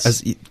 Yes.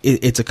 As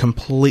it's a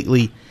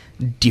completely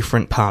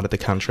different part of the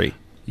country.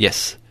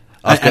 Yes.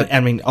 I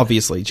mean,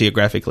 obviously,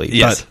 geographically.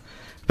 Yes.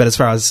 But as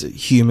far as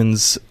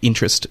humans'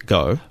 interest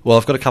go... Well,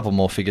 I've got a couple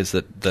more figures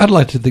that I'd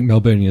like to think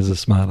Melburnians are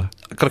smarter.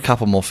 I've got a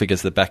couple more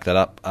figures that back that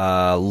up.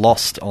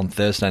 Lost on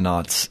Thursday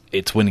nights,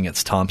 it's winning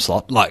its time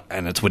slot,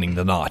 and it's winning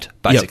the night,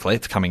 basically. Yep.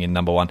 It's coming in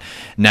number 1.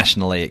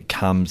 Nationally, it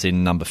comes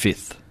in number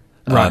 5th.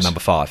 Right.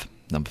 Number 5.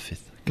 Number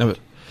 5th. No,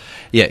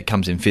 yeah, it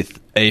comes in 5th.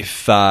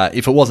 If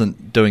it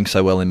wasn't doing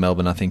so well in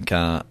Melbourne, I think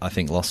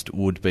Lost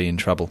would be in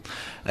trouble.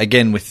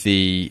 Again, with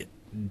the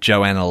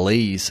Joanna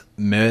Lee's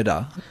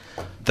murder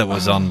that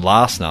was on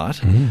last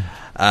night,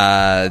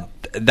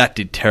 that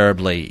did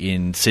terribly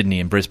in Sydney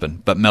and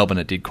Brisbane, but Melbourne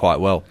it did quite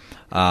well.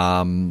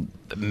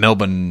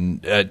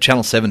 Melbourne,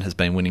 Channel 7 has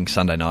been winning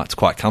Sunday nights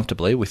quite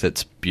comfortably with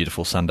its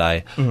Beautiful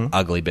Sunday,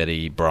 Ugly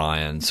Betty,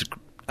 Brian's,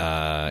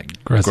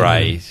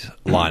 Grey's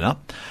lineup.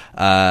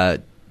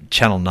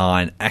 Channel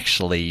 9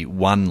 actually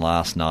won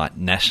last night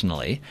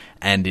nationally,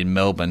 and in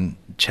Melbourne,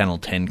 Channel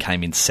 10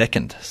 came in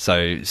second.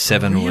 So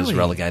 7 was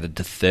relegated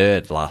to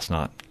third last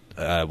night,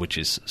 which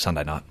is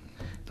Sunday night.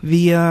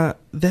 The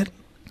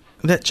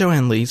that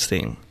Joanne Lee's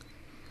thing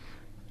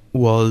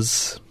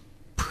was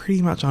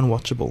pretty much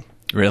unwatchable.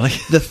 Really?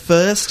 The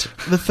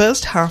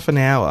first half an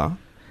hour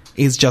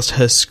is just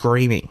her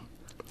screaming,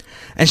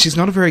 and she's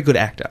not a very good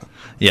actor.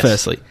 Yes.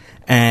 Firstly,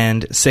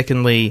 and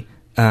secondly,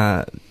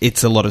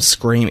 it's a lot of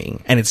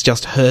screaming, and it's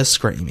just her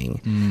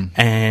screaming,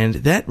 and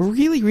that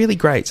really, really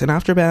grates. And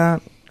after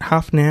about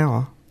half an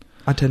hour,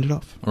 I turned it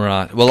off.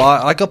 Right. Well,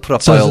 I got put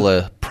off by all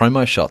the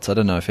promo shots. I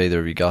don't know if either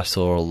of you guys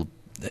saw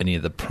any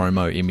of the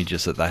promo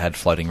images that they had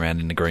floating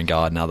around in the Green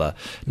Guide and other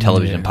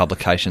television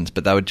publications,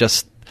 but they were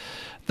just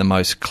the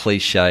most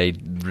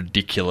cliched,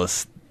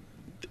 ridiculous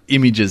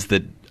images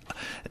that...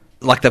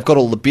 Like, they've got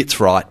all the bits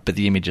right, but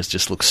the images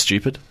just look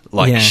stupid.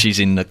 Like, she's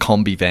in a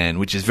combi van,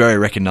 which is very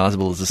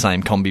recognisable as the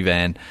same combi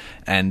van,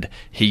 and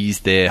he's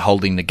there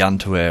holding the gun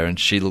to her, and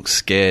she looks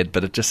scared,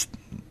 but it just...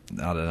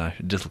 I don't know.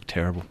 It just looked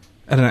terrible.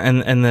 I don't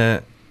know, and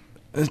the...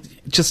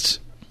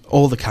 just...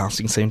 all the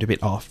casting seemed a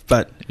bit off,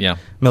 but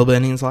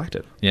Melburnians liked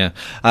it. Yeah.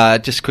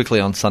 Just quickly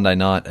on Sunday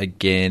night,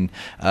 again,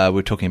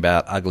 we're talking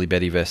about Ugly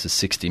Betty versus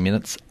 60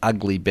 Minutes.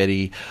 Ugly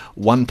Betty,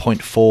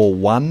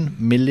 1.41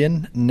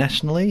 million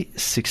nationally.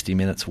 60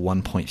 Minutes,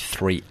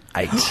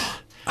 1.38.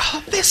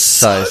 Oh, they're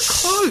so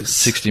close.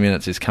 60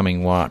 Minutes is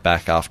coming right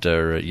back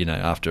after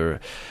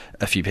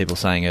a few people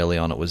saying early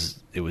on it was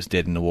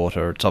dead in the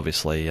water. It's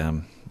obviously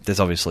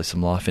there's obviously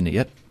some life in it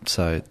yet,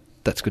 so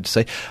that's good to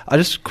see. I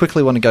just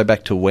quickly want to go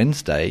back to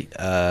Wednesday.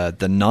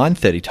 The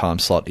 9:30 time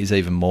slot is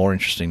even more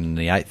interesting than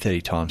the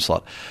 8:30 time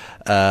slot.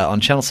 On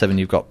Channel 7,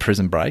 you've got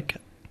Prison Break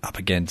up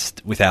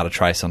against Without a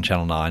Trace on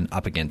Channel 9,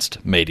 up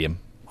against Medium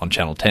on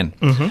Channel 10.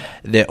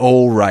 They're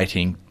all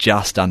rating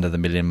just under the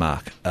million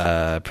mark.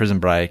 Prison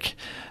Break,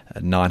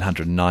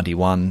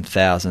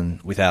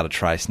 991,000, Without a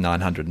Trace,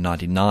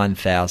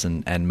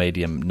 999,000, and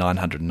Medium,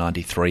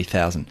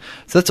 993,000.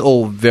 So that's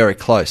all very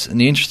close. And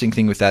the interesting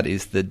thing with that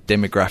is the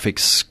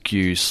demographics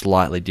skew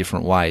slightly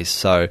different ways.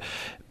 So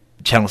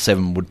Channel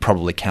 7 would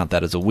probably count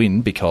that as a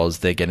win because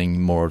they're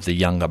getting more of the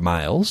younger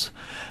males.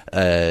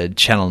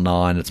 Channel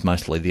 9, it's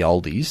mostly the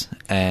oldies.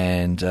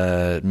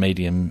 And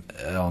Medium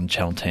on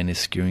Channel 10 is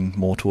skewing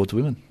more towards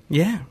women.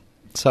 Yeah.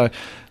 So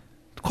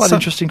quite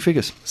interesting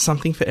figures.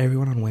 Something for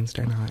everyone on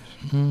Wednesday night.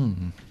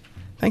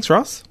 Thanks,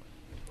 Ross.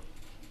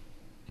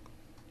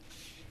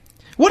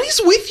 What is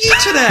with you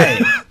today?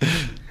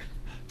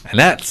 And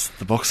that's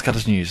the Box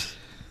Cutters News.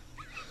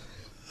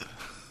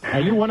 Are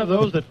you one of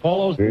those that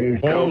follows the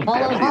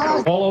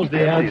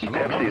ads?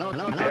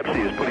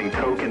 Pepsi is putting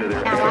Coke into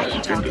their Now I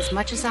can talk as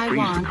much as I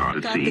want.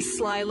 Got the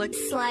sly look.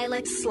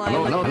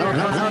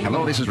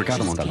 Hello, this is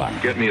Ricardo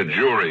Montalban. Get me a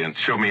jury and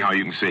show me how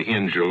you can say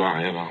in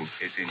July, and I'll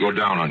go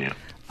down on you.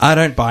 I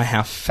don't buy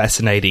how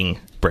fascinating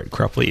Brett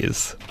Cropley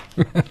is.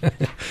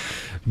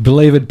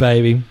 Believe it,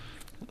 baby.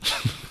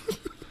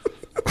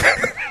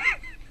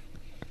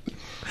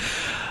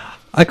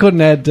 I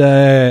couldn't add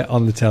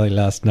on the telly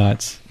last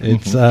night.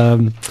 It's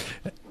the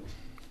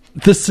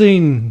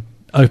scene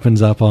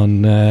opens up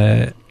on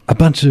a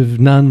bunch of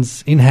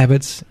nuns in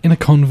habits in a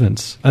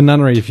convent, a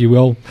nunnery, if you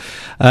will,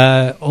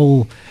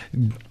 all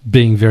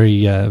being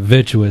very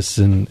virtuous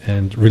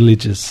and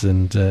religious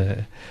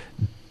and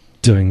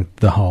doing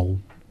the whole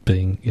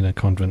being in a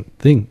convent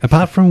thing.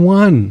 Apart from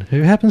one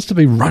who happens to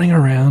be running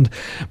around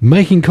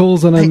making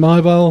calls on a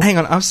mobile. Hang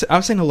on,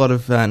 I've seen a lot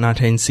of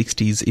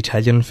 1960s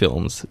Italian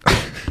films.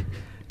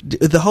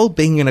 The whole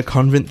being in a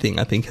convent thing,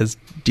 I think, has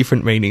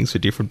different meanings for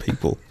different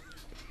people.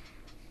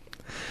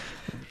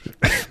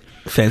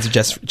 Fans of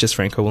Jess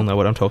Franco will know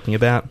what I'm talking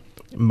about.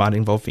 Might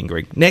involve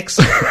fingering.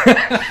 Next.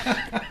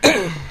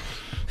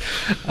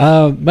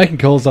 Making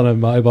calls on a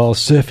mobile,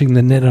 surfing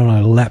the net on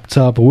a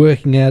laptop,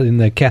 working out in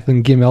the Kath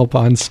and Kim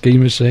Alpine ski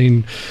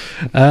machine.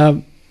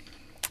 And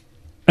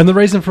the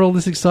reason for all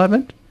this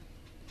excitement?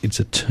 It's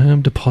a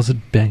term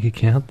deposit bank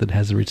account that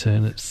has a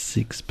return of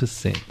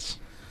 6%.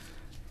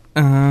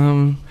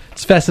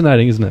 It's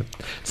fascinating, isn't it?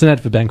 It's an ad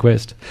for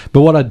Bankwest.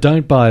 But what I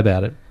don't buy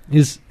about it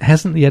is,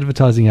 hasn't the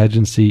advertising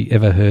agency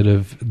ever heard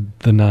of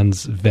the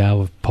nun's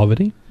vow of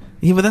poverty?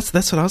 Yeah, but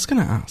that's what I was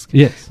going to ask.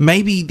 Yes.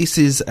 Maybe this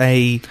is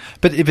a...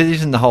 But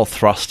isn't the whole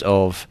thrust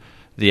of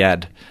the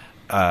ad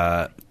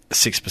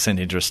 6%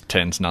 interest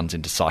turns nuns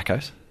into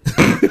psychos?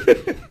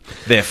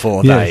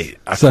 Therefore, they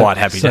are quite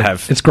happy to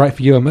have... It's great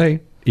for you and me.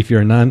 If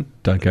you're a nun,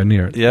 don't go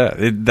near it. Yeah,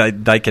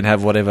 they can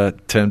have whatever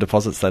term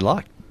deposits they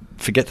like.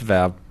 Forget the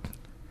vow.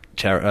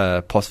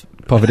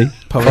 Poverty.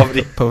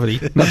 Poverty.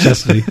 Not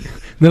chastity.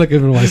 They're not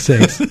giving away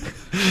sex.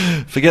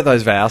 Forget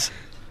those vows.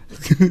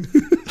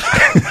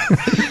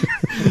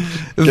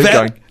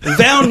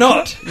 Vow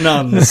not,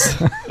 nuns.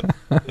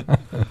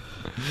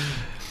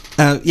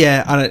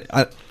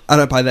 I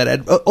don't buy that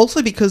ad.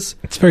 Also because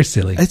it's very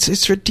silly.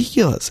 It's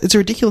ridiculous. It's a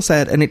ridiculous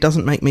ad, and it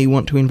doesn't make me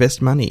want to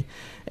invest money.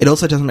 It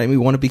also doesn't make me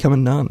want to become a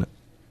nun.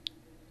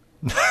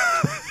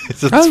 I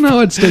don't know.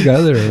 I'd still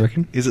go there, I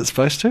reckon. Is it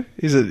supposed to?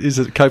 Is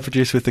it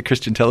co-produced with the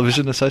Christian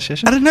Television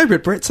Association? I don't know,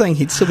 but Brett's saying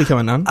he'd still become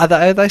a nun.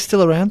 Are they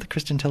still around, the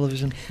Christian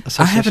Television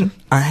Association?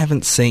 I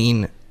haven't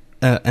seen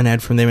an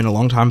ad from them in a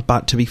long time,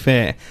 but to be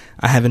fair,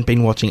 I haven't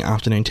been watching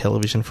afternoon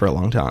television for a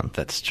long time.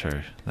 That's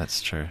true.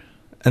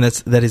 And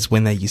that is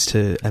when they used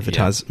to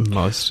advertise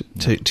most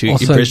to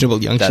Also,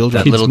 impressionable young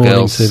children. That little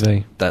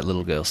TV. That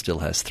little girl still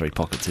has 3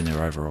 pockets in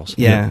her overalls.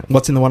 Yeah.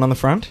 What's in the one on the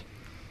front?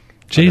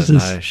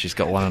 Jesus. No, she's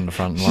got one on the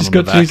front and She's one on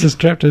the got back. Jesus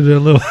trapped in her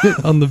little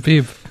on the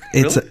bib.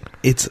 It's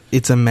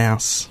a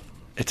mouse.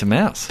 It's a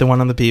mouse. The one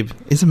on the bib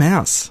is a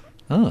mouse.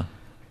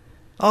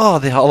 Oh,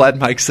 the whole ad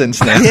makes sense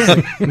now.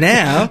 Yeah,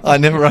 now. I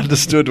never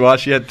understood why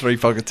she had 3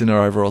 pockets in her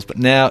overalls, but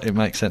now it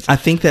makes sense. I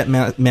think that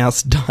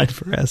mouse died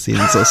for our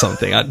sins or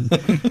something. I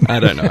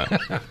don't know.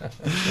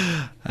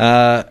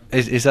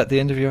 Is that the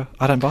end of your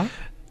I Don't Buy?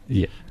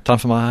 Yeah. Time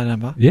for my I Don't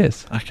Buy?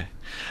 Yes. Okay.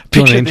 Do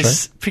you want an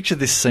Picture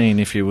this scene,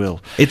 if you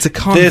will. It's a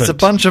convent. There's a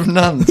bunch of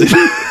nuns.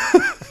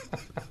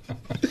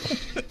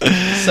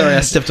 Sorry,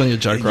 I stepped on your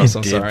joke, Ross.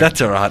 I'm sorry.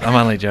 That's all right. I'm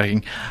only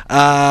joking.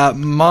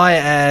 My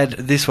ad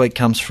this week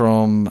comes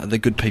from the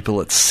good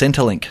people at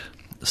Centrelink.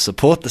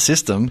 Support the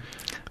system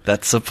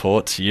that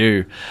supports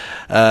you.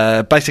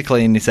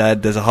 Basically, in this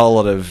ad, there's a whole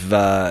lot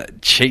of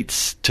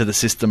cheats to the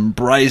system,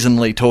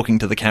 brazenly talking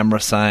to the camera,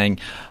 saying,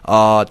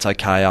 "Oh, it's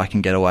okay. I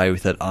can get away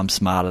with it. I'm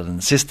smarter than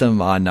the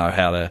system. I know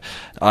how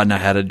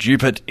to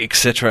dupe it,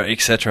 etc.,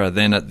 etc."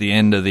 Then at the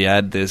end of the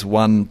ad, there's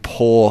one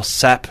poor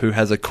sap who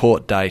has a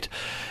court date,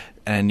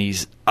 and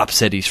he's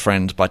upset his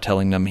friends by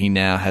telling them he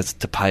now has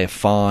to pay a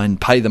fine,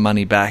 pay the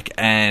money back,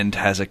 and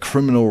has a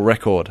criminal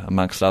record,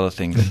 amongst other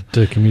things.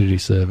 Do community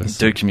service.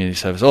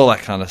 All that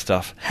kind of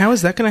stuff. How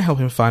is that going to help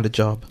him find a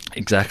job?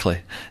 Exactly.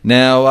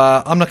 Now,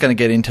 I'm not going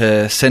to get into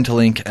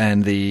Centrelink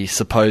and the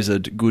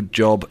supposed good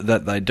job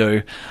that they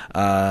do.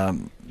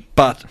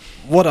 But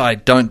what I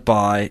don't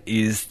buy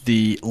is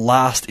the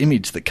last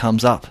image that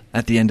comes up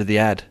at the end of the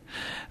ad.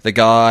 The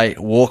guy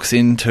walks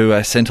into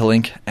a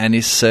Centrelink and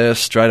is served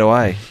straight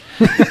away.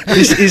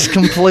 This is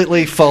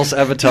completely false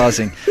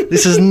advertising.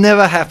 This has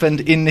never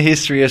happened in the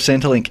history of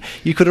Centrelink.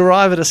 You could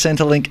arrive at a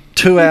Centrelink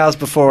 2 hours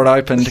before it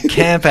opened,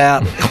 camp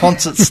out,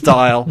 concert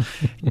style,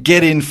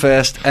 get in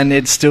first, and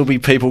there'd still be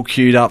people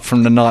queued up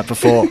from the night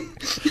before.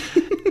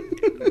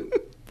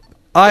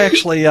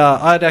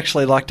 I'd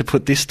actually like to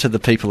put this to the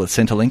people at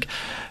Centrelink.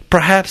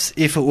 Perhaps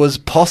if it was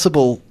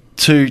possible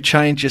to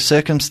change your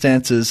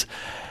circumstances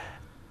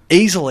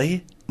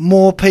easily,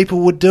 more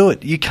people would do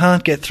it. You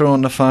can't get through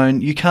on the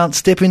phone. You can't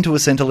step into a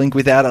Centrelink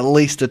without at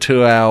least a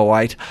 2-hour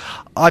wait.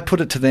 I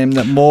put it to them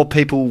that more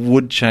people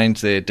would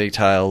change their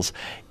details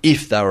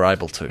if they were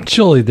able to.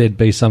 Surely there'd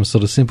be some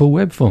sort of simple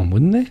web form,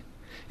 wouldn't there?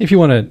 If you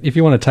want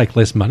to take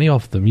less money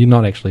off them, you're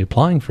not actually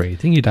applying for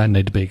anything. You don't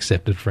need to be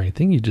accepted for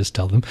anything. You just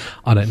tell them,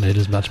 I don't need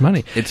as much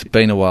money. It's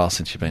been a while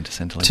since you've been to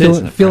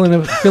Centrelink.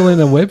 Fill in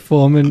a web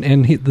form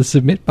and hit the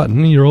submit button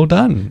and you're all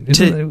done.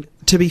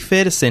 To be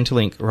fair to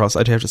Centrelink, Ross,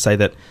 I'd have to say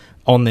that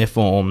on their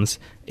forms,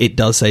 it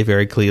does say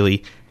very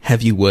clearly,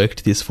 have you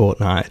worked this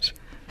fortnight?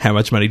 How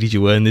much money did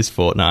you earn this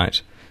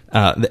fortnight?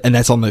 And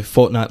that's on the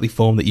fortnightly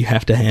form that you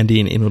have to hand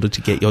in order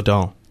to get your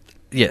doll.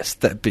 Yes,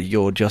 but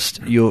you're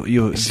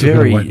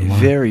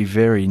very,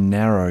 very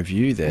narrow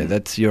view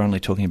there. You're only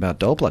talking about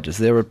doll bludgers.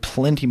 There are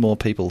plenty more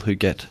people who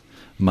get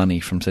money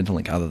from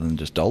Centrelink other than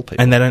just doll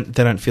people. And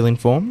they don't fill in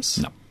forms?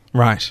 No.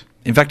 Right.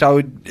 In fact, I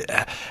would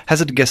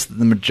hazard to guess that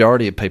the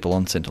majority of people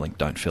on Centrelink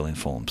don't fill in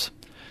forms.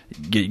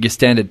 Your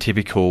standard,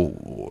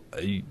 typical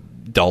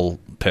doll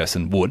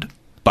person would,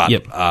 but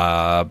yep.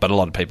 But a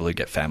lot of people who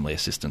get family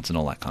assistance and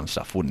all that kind of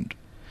stuff wouldn't.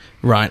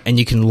 Right, and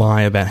you can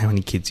lie about how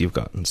many kids you've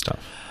got and stuff.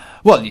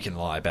 Well, you can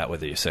lie about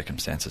whether your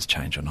circumstances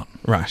change or not.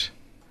 Right.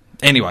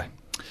 Anyway,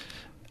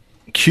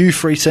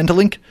 queue-free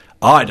Centrelink,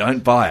 I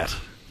don't buy it.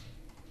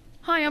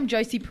 Hi, I'm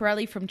Josie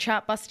Pirelli from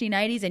Chartbusting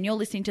 80s, and you're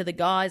listening to the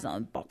guys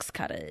on Box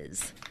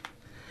Cutters.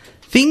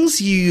 Things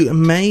you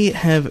may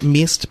have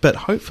missed, but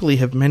hopefully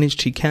have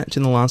managed to catch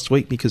in the last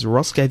week because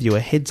Ross gave you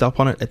a heads up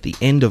on it at the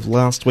end of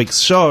last week's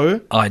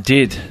show. I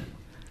did.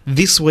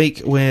 This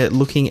week in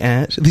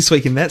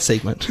that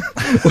segment,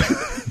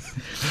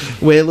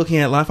 we're looking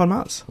at Life on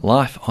Mars.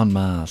 Life on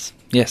Mars.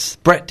 Yes.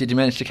 Brett, did you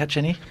manage to catch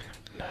any?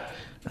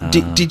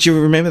 Did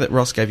you remember that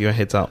Ross gave you a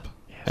heads up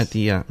at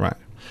the right?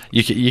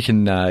 You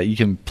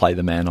can play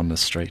the man on the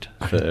street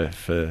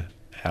for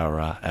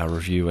our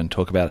review and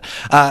talk about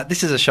it.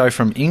 This is a show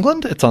from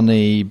England. It's on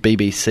the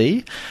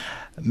BBC.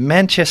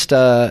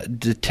 Manchester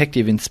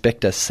Detective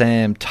Inspector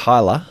Sam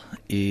Tyler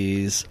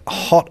is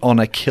hot on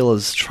a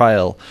killer's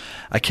trail,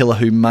 a killer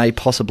who may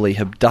possibly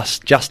have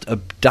just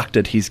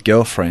abducted his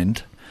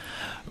girlfriend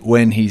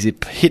when he's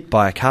hit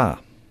by a car.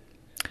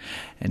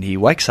 And he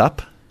wakes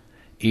up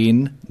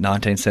in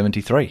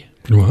 1973.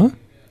 What?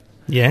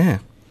 Yeah.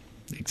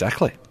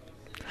 Exactly.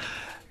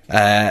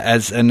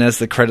 As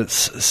the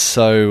credits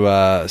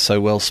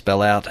so well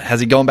spell out, has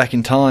he gone back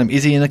in time?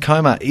 Is he in a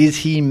coma? Is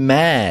he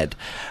mad?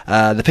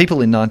 The people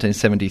in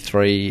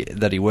 1973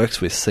 that he works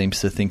with seems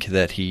to think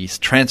that he's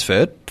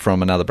transferred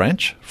from another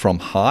branch, from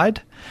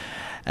Hyde,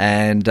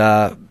 and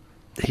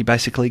he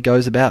basically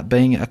goes about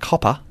being a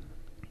copper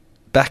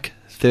back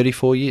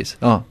 34 years.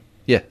 Oh,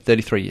 yeah,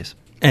 33 years.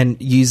 And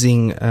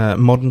using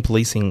modern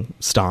policing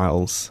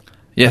styles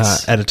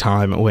yes. At a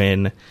time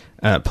when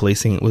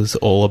policing was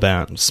all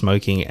about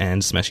smoking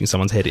and smashing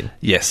someone's head in.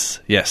 Yes,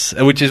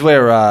 which is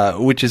where a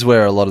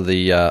lot of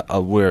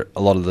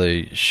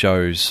the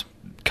show's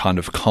kind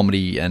of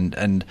comedy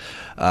and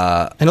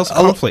also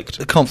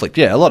conflict. Conflict,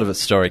 yeah. A lot of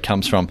its story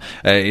comes from.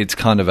 It's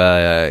kind of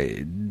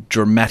a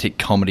dramatic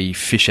comedy,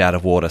 fish out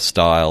of water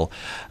style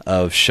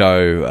of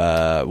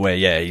show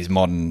where his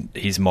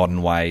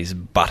modern ways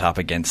butt up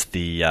against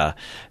the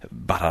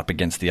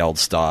old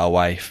style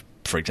way.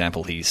 For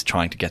example, he's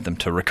trying to get them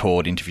to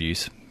record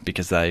interviews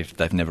because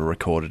they've never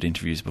recorded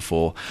interviews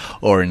before,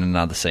 or in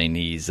another scene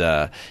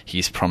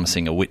he's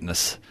promising a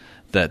witness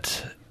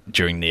that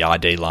during the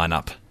ID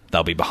lineup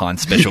they'll be behind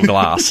special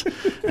glass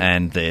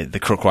and the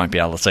crook won't be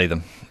able to see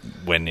them,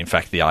 when in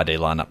fact the ID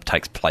lineup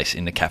takes place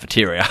in the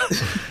cafeteria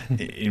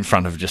in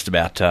front of just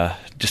about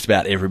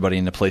everybody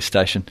in the police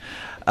station.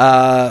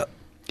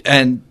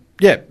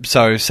 Yeah,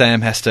 so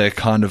Sam has to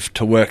kind of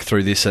to work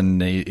through this, and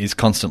he is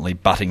constantly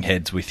butting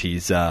heads with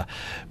his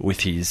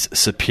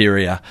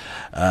superior,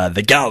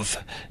 the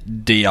Gov,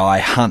 D.I.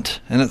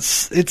 Hunt, and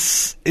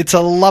it's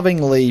a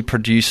lovingly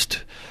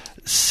produced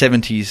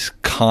 70s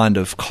kind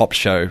of cop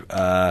show,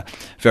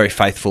 very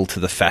faithful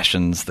to the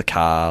fashions, the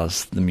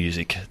cars, the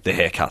music, the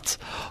haircuts,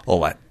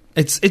 all that.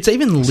 It's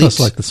even lit. So it's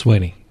like the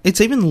Sweeney.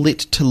 It's even lit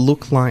to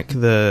look like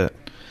the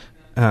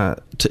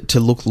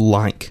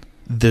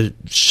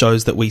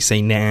shows that we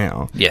see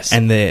now. Yes.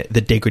 And the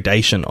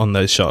degradation on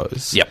those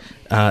shows. Yep.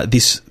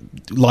 This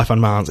Life on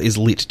Mars is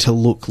lit to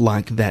look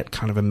like that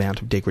kind of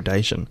amount of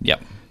degradation.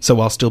 Yep. So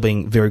while still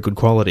being very good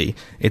quality,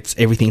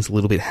 everything's a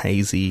little bit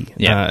hazy.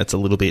 Yeah. It's a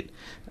little bit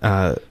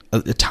not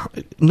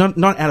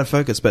out of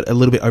focus, but a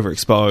little bit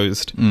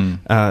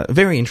overexposed.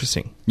 Very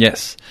interesting.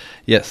 Yes,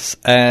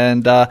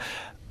 and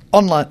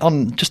on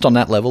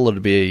that level,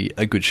 it'd be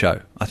a good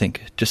show. I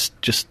think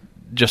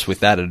just with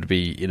that, it'd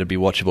be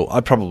watchable.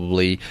 I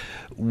probably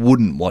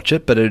wouldn't watch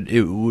it, but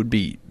it would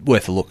be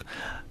worth a look.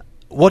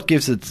 What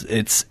gives it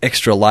its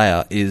extra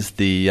layer is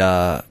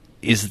the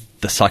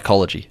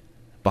psychology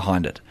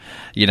behind it.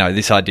 You know,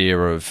 this idea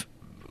of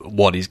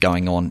what is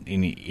going on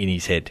in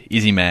his head.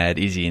 Is he mad?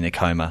 Is he in a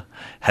coma?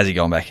 Has he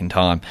gone back in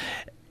time?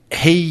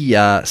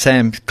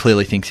 Sam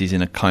clearly thinks he's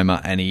in a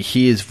coma, and he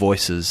hears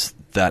voices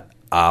that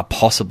are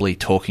possibly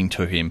talking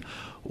to him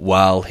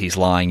while he's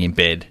lying in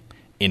bed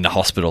in the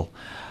hospital.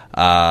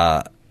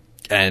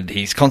 And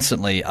he's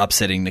constantly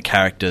upsetting the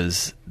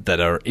characters that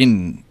are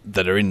in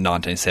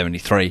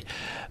 1973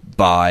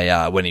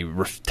 by when he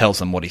tells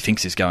them what he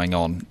thinks is going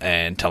on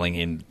and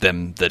telling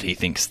them that he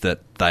thinks that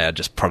they are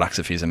just products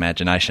of his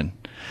imagination.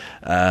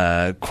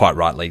 Quite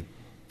rightly,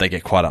 they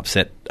get quite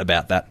upset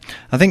about that.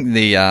 I think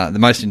the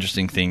most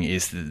interesting thing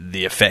is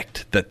the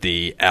effect that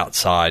the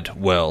outside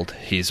world,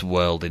 his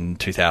world in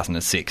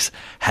 2006,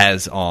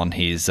 has on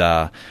his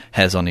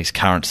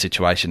current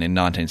situation in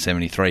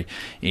 1973.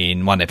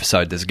 In one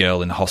episode, there's a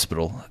girl in the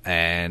hospital,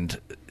 and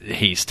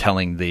he's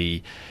telling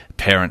the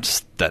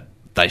parents that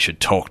they should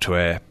talk to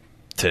her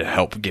to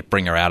help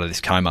bring her out of this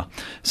coma.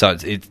 So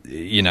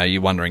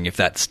you're wondering if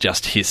that's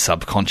just his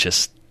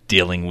subconscious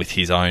dealing with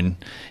his own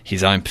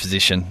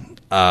position.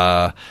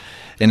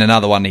 In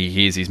another one, he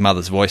hears his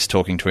mother's voice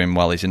talking to him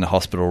while he's in the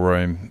hospital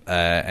room,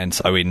 and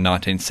so in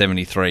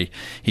 1973,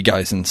 he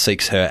goes and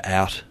seeks her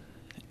out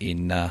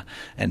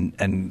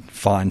and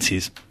finds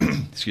his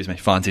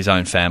finds his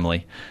own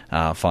family,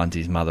 finds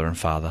his mother and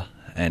father,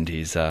 and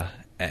his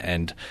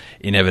and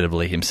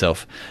inevitably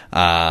himself.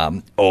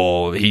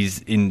 Or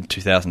he's in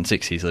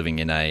 2006, he's living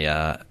in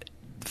a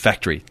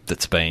factory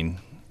that's been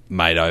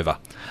made over,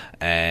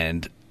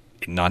 and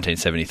in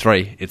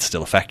 1973, it's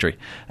still a factory,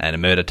 and a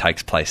murder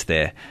takes place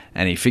there.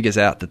 And he figures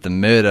out that the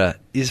murder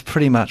is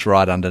pretty much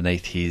right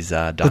underneath his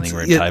dining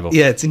room table.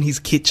 Yeah, it's in his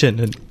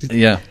kitchen.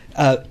 And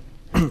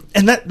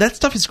that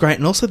stuff is great.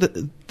 And also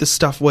the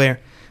stuff where,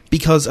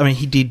 because, I mean,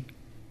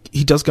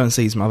 he does go and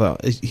see his mother.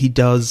 He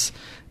does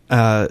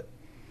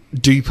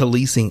do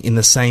policing in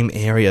the same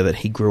area that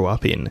he grew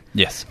up in.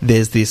 Yes.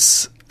 There's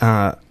this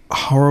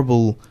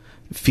horrible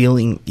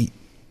feeling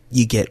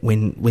you get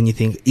when you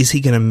think, is he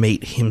going to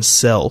meet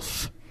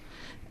himself,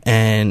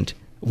 and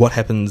what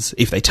happens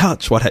if they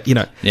touch?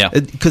 Yeah.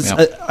 Because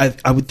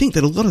I would think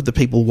that a lot of the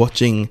people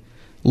watching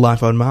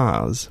Life on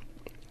Mars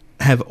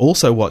have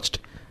also watched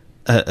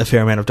a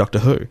fair amount of Doctor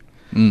Who,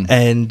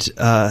 and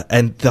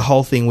the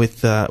whole thing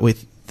with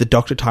the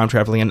Doctor time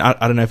traveling. And I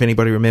don't know if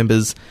anybody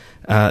remembers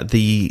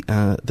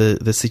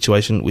the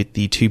situation with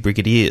the two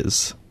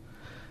brigadiers,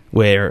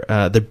 where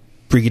the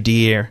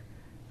brigadier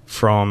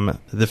from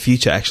the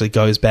future actually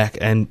goes back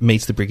and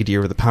meets the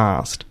brigadier of the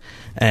past,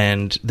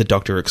 and the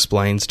Doctor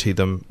explains to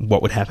them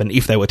what would happen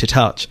if they were to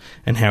touch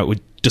and how it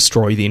would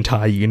destroy the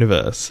entire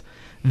universe.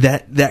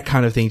 That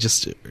kind of thing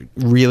just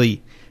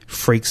really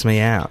freaks me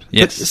out.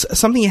 Yes. But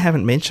something you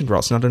haven't mentioned,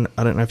 Ross, and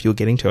I don't know if you're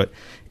getting to it,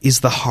 is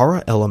the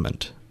horror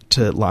element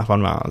to Life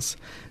on Mars.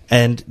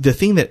 And the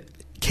thing that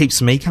keeps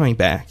me coming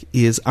back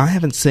is I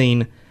haven't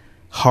seen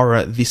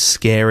horror this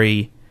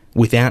scary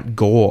without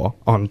gore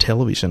on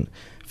television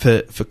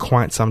for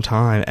quite some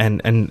time,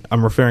 and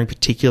I'm referring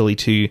particularly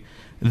to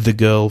the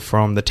girl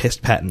from the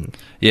Test Pattern.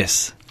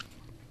 Yes.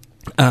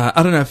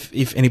 I don't know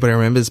if anybody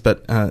remembers,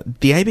 but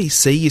the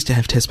ABC used to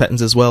have Test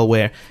Patterns as well,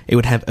 where it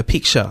would have a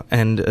picture,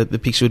 and the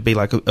picture would be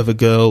like of a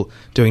girl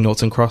doing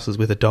noughts and crosses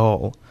with a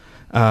doll.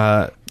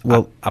 Up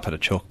at a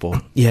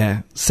chalkboard.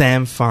 Yeah.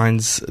 Sam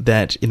finds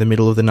that in the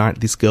middle of the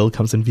night, this girl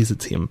comes and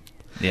visits him.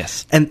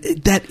 Yes. And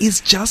that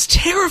is just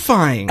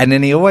terrifying. And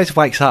then he always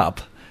wakes up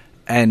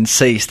and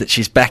sees that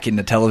she's back in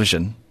the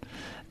television.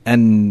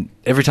 And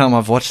every time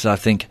I've watched it, I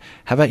think,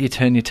 how about you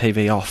turn your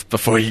TV off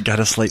before you go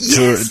to sleep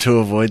to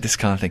avoid this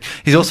kind of thing?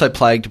 He's also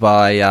plagued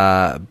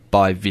by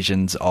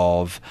visions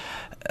of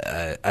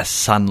a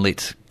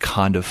sunlit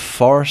kind of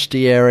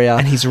foresty area.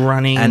 And he's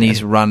running.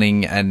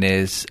 And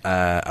there's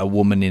a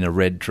woman in a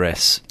red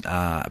dress,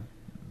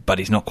 but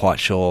he's not quite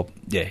sure.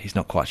 Yeah, he's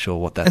not quite sure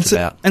what that's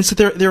about. And so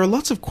there are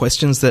lots of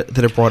questions that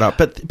are brought up,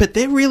 but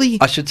they're really...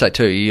 I should say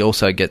too, he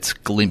also gets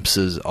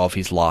glimpses of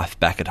his life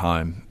back at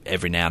home.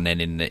 Every now and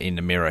then in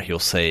the mirror he'll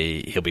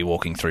be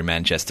walking through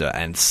Manchester,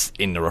 and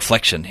in the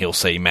reflection he'll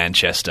see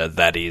Manchester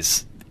that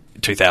is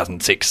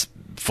 2006,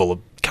 full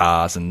of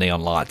cars and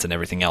neon lights and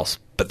everything else.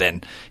 But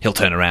then he'll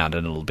turn around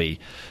and it'll be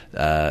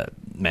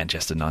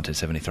Manchester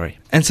 1973.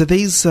 And so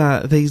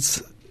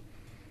these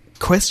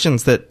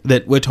questions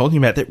that we're talking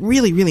about that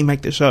really, really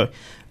make the show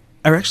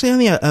are actually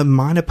only a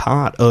minor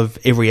part of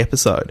every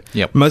episode.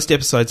 Yep. Most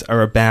episodes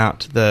are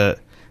about the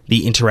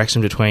the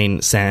interaction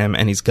between Sam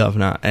and his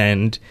governor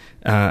and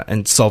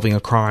solving a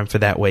crime for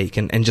that week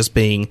and just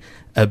being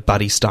a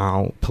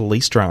buddy-style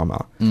police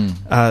drama.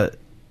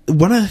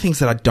 One of the things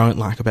that I don't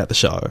like about the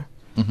show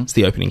is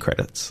the opening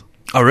credits.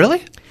 Oh,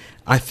 really?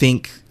 I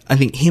think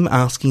him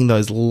asking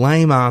those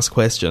lame-ass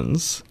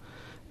questions,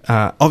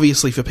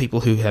 obviously for people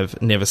who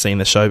have never seen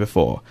the show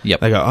before, Yep.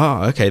 they go,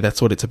 oh, okay, that's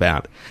what it's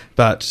about.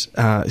 But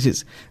it's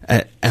just,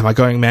 am I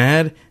going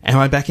mad? Am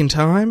I back in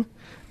time?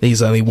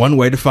 There's only one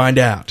way to find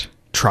out.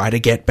 Try to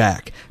get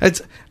back.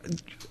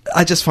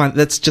 I just find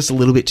that's just a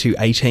little bit too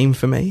A-team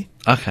for me.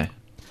 Okay.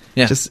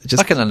 Yeah, Just-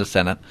 I can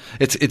understand that.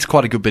 It's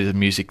quite a good bit of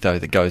music, though,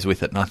 that goes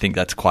with it, and I think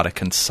that's quite a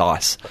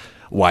concise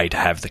way to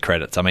have the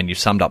credits. I mean, you've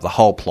summed up the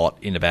whole plot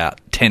in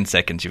about 10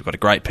 seconds. You've got a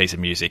great piece of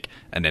music,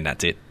 and then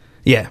that's it.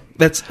 Yeah,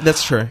 that's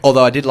true.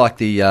 Although I did like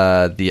the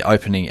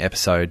opening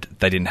episode.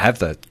 They didn't have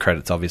the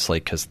credits,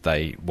 obviously, because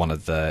they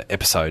wanted the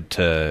episode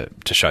to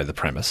show the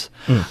premise.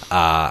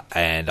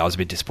 And I was a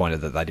bit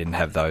disappointed that they didn't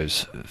have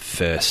those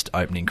first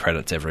opening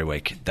credits every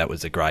week. That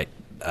was a great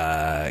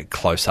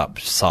close-up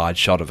side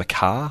shot of a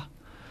car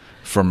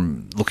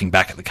from looking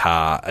back at the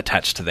car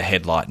attached to the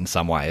headlight in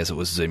some way as it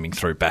was zooming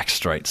through back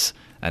streets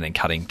and then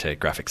cutting to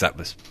graphics. That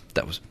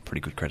was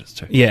pretty good credits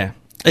too. Yeah.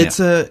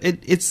 It's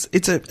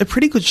a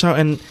pretty good show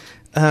and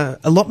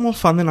a lot more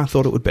fun than I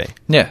thought it would be.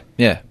 Yeah.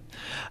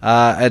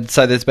 And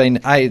so there's been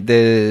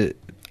 8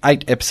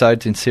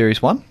 episodes in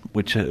Series 1,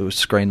 which was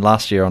screened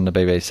last year on the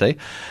BBC.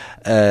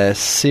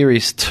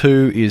 Series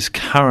 2 is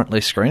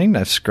currently screening.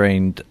 They've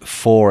screened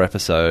 4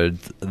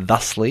 episodes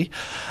thusly.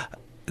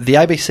 The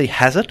ABC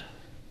has it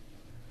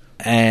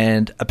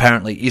and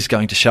apparently is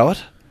going to show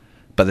it,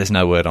 but there's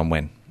no word on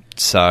when.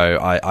 So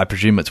I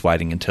presume it's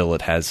waiting until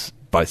it has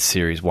both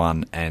Series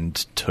 1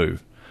 and 2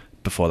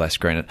 before they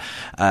screen it.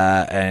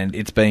 And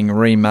it's being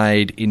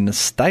remade in the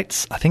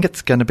States. I think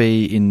it's going to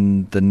be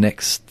in the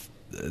next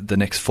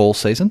fall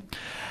season.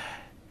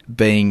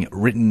 Being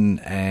written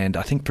and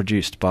I think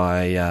produced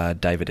by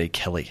David E.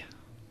 Kelly.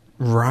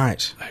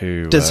 Right.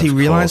 Who does he of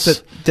realise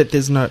course- that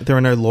there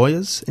are no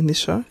lawyers in this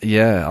show?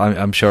 Yeah,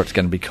 I'm sure it's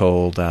going to be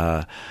called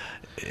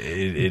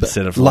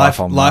instead of Life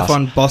on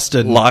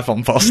Boston. Life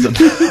on Boston.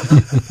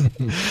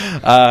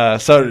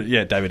 So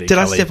yeah, David E. Did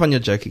I Kelly. step on your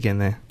joke again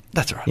there?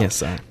 That's all right. Yes,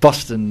 sorry.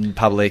 Boston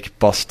Public,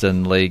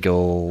 Boston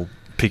Legal,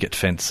 picket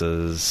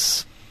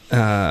fences,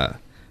 Boston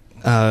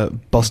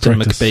Practice.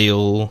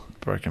 McBeal,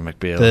 Broken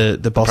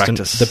McBeal, the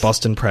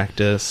Boston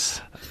practice,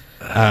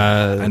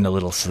 and the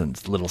little scene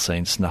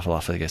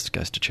Snuffleupagus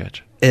goes to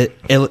church.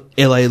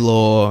 LA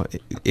Law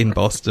in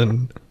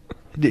Boston.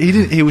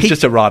 He was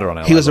just a writer on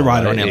LA. He was a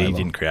writer on LA He Law.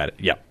 didn't create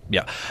it.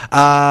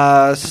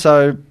 Yeah.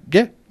 So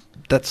yeah,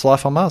 that's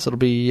Life on Mars. It'll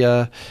be.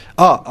 What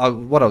I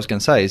was going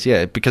to say is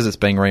because it's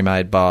being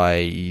remade by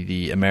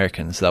the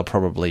Americans, they'll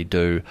probably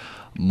do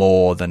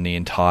more than the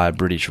entire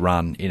British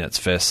run in its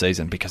first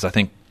season because I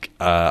think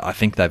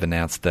they've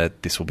announced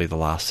that this will be the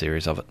last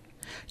series of it.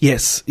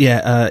 Yes,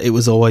 it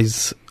was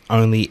always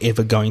only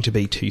ever going to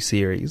be 2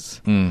 series.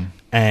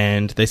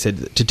 And they said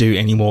that to do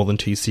any more than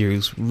 2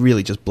 series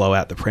really just blow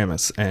out the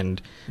premise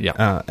and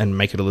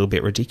make it a little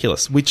bit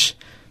ridiculous, which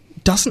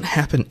doesn't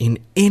happen in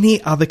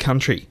any other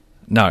country.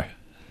 No.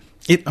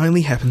 It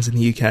only happens in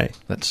the UK.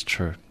 That's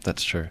true.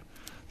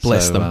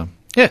 Bless them.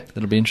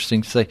 It'll be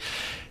interesting to see.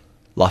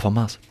 Life on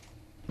Mars.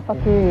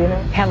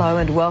 Hello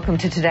and welcome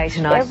to Today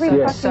Tonight. Soap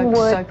and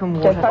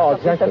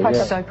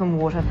water. Soap and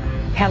water.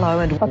 Hello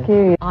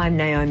and I'm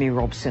Naomi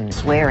Robson.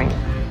 Swearing.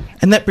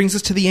 And that brings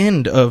us to the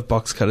end of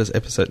Box Cutters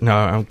episode. No,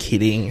 I'm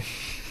kidding.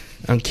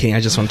 I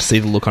just want to see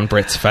the look on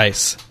Brett's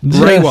face.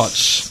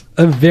 Rewatch.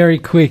 A very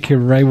quick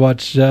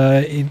rewatch.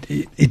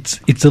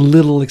 It's a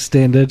little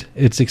extended.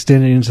 It's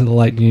extended into the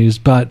late news,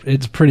 but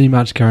it's pretty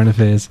much current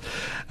affairs.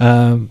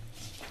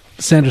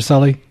 Sandra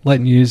Sully,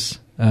 late news,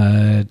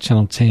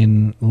 Channel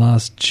 10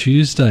 last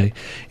Tuesday.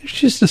 It's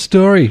just a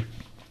story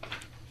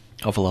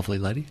Of a lovely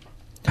lady.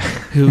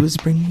 Who is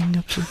bringing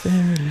up the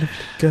very little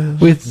girl?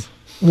 with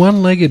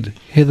one-legged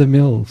Heather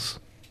Mills.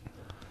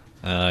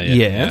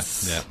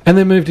 Yes. Yeah. And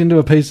then moved into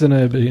a piece in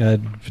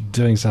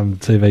doing some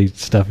TV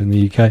stuff in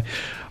the UK.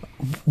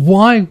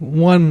 Why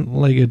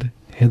one-legged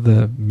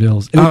Heather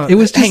Mills? It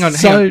was just hang on.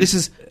 This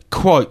is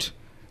quote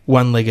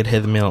one-legged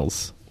Heather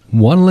Mills.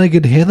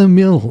 One-legged Heather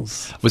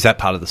Mills. Was that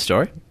part of the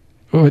story?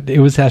 It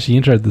was how she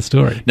introed the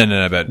story.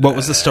 No. But What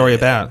was the story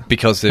about?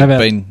 because they've About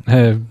been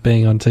her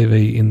being on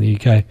TV in the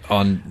UK.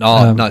 on.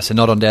 So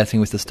not on Dancing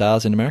with the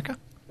Stars in America.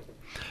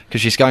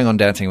 Because she's going on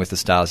Dancing with the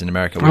Stars in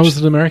America. I was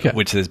in America.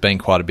 Which there's been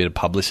quite a bit of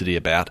publicity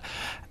about.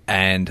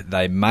 And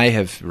they may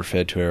have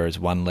referred to her as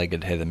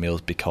one-legged Heather Mills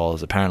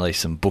because apparently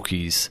some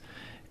bookies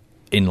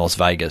in Las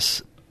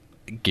Vegas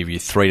give you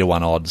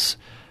 3-1 odds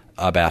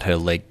about her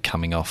leg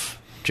coming off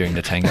during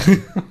the tango.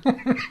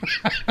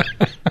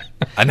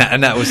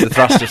 and that was the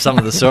thrust of some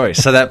of the stories.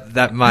 So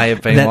that may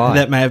have been why.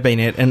 That may have been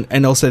it.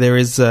 And also there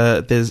is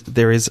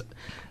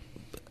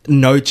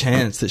no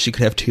chance that she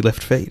could have 2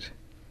 left feet.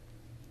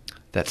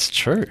 That's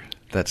true.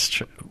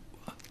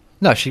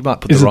 No, she might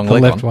put Is the it wrong the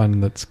leg left on.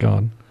 one that's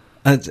gone?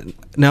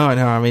 No.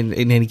 I mean,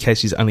 in any case,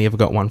 she's only ever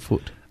got 1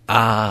 foot.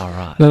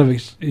 Ah, right. No,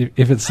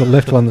 if it's the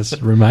left one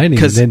that's remaining,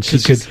 then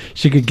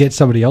she could get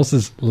somebody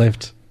else's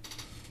left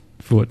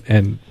foot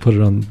and put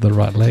it on the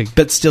right leg.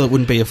 But still, it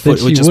wouldn't be a foot.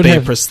 It would just be a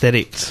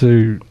prosthetic.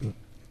 2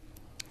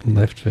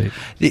 left feet.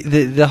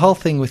 The whole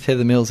thing with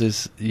Heather Mills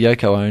is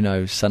Yoko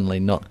Ono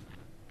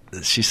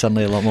she's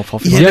suddenly a lot more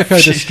popular.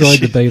 Yoko destroyed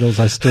the Beatles.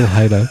 I still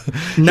hate her.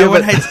 No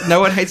one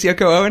hates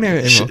Yoko Ono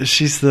anymore.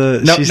 She's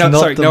not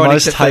the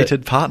most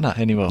hated partner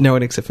anymore. No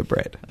one except for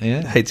Brett.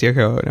 Yeah. Hates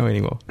Yoko Ono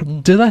anymore.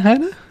 Do they hate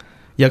her?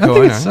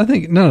 Yoko Ono. I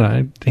think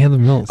no, Heather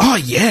Mills. Oh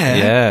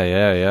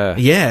yeah,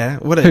 yeah.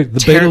 What a the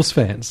Beatles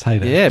fans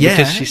hate her. Yeah,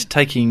 because she's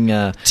taking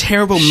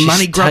terrible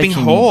money grubbing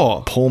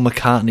whore. Paul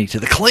McCartney to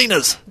the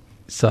cleaners.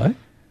 So,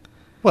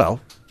 well,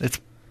 it's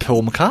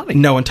Paul McCartney.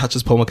 No one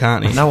touches Paul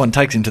McCartney. No one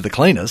takes him to the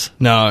cleaners.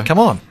 No, come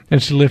on.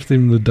 And she left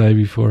him the day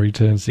before he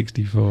turned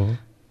 64.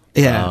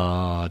 Yeah.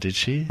 Oh, did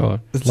she?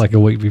 Or like a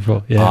week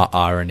before. Yeah.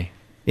 Irony.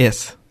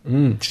 Yes.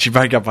 Did she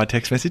break up by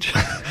text message?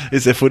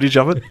 Is there footage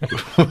of it?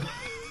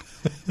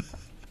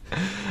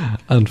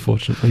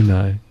 Unfortunately,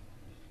 no.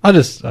 I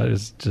just thought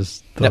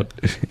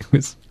it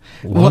was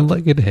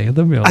one-legged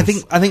Heather Mills. I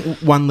think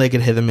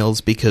one-legged Heather Mills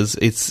because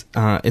it's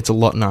a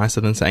lot nicer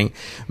than saying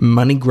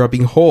money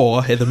grubbing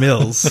whore Heather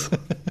Mills,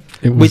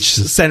 which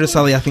Sandra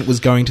Sully I think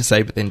was going to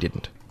say but then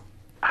didn't.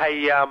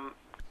 Hey,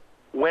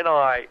 when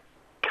I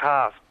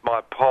cast my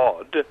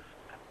pod,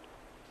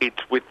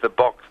 it's with the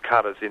box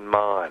cutters in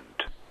mind.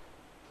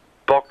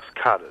 Box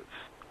cutters,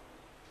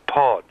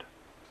 pod,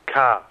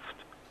 cast,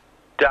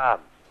 done.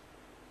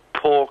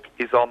 Pork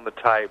is on the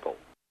table.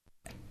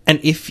 And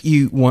if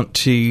you want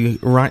to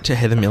write to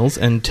Heather Mills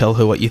and tell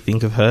her what you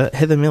think of her,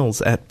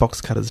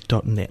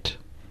 heathermills@boxcutters.net.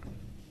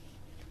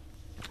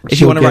 If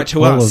you want to write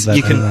to us,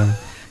 you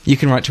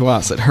can write to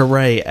us at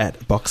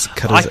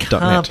hooray@boxcutters.net. I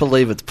can't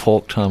believe it's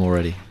pork time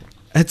already.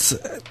 It's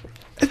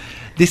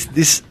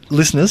this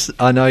listeners,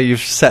 I know you've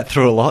sat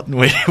through a lot and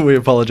we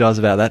apologise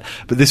about that,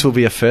 but this will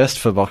be a first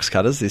for Box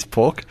Cutters, this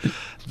pork.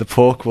 The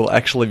pork will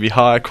actually be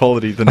higher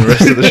quality than the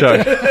rest of the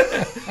show.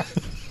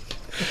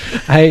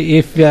 Hey,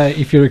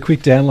 if you're a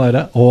quick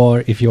downloader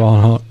or if you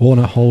want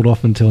to hold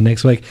off until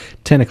next week,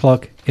 10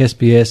 o'clock,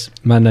 SBS,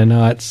 Monday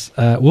nights,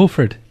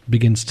 Wilfred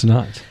begins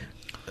tonight.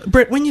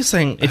 Brett, when you're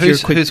saying...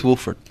 Who's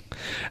Wilfred?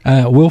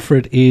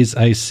 Wilfred is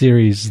a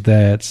series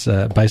that's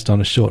based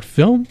on a short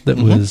film that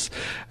was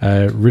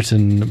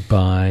written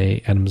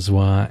by Adam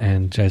Zwar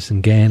and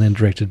Jason Gann and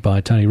directed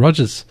by Tony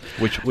Rogers.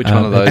 Which one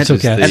of those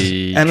is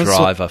the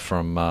driver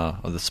from... or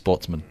the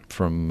sportsman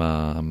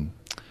from...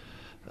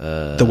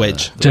 The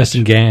Wedge.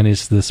 Jason Gann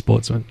is the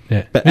sportsman.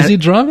 Yeah, but is he a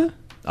driver?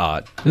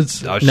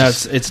 It's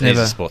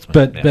never. A sportsman.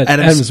 But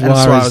Adam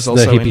Zwar is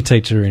the hippie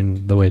teacher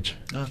in The Wedge.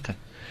 Okay.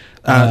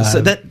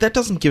 So that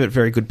doesn't give it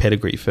very good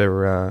pedigree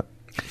for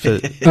this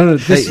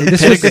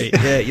pedigree.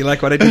 Yeah, you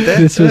like what I did there?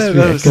 This was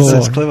before.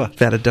 That's clever.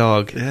 About a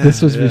dog. Yeah,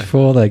 this was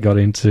before they got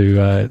into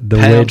The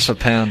pound Wedge. For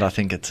pound, I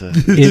think it's not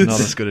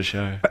as good a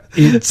show.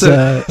 It's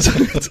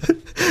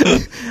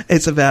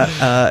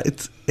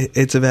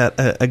it's about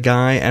a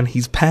guy and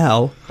his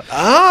pal.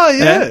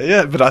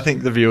 Yeah. But I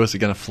think the viewers are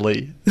going to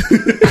flee.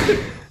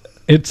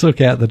 It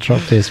took out the Trop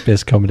Fest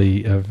best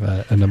comedy of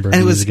a number of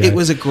years ago. It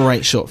was a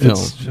great short film.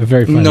 It's a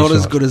very funny Not short.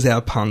 as good as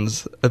our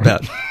puns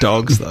about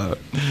dogs, though.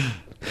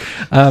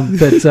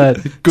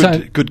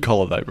 But good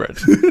collar though, Brett.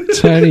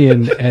 Tony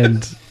and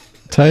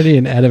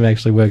Adam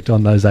actually worked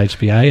on those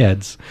HBA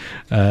ads.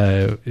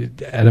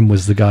 Adam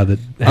was the guy that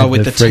had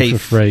with the free teeth. for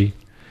free.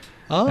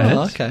 Oh,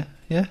 ads. okay.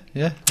 Yeah.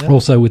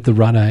 Also with the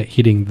runner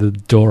hitting the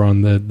door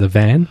on the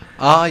van.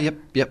 Ah, yep.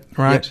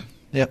 Right.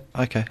 Yep.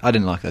 Okay. I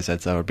didn't like those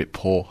ads. They were a bit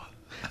poor.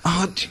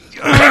 I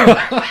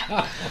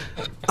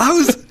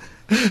was.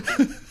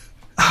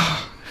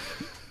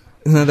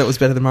 No, that was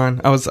better than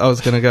mine. I was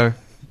going to go.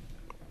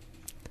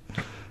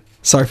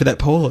 Sorry for that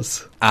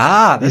pause.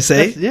 You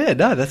see?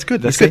 That's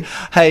good. That's good. See?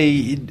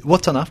 Hey,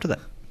 what's on after that?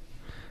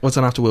 What's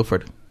on after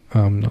Wilfred?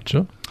 I'm not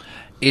sure.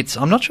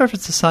 I'm not sure if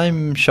it's the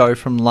same show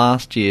from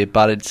last year,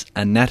 but it's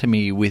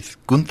Anatomy with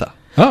Gunther.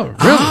 Oh,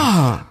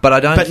 really? But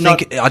I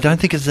don't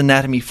think it's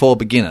Anatomy for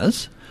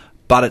beginners,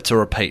 but it's a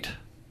repeat.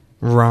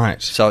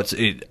 Right. So it's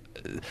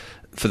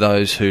for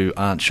those who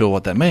aren't sure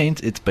what that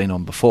means, it's been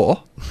on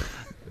before,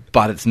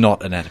 but it's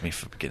not Anatomy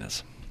for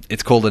beginners.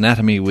 It's called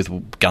Anatomy with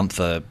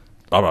Gunther.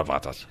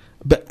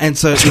 But and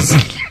so is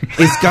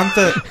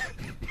Gunther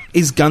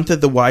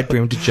the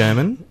wide-brimmed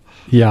German?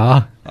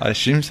 Yeah. I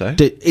assume so.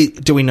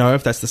 Do we know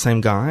if that's the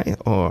same guy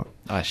or?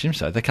 I assume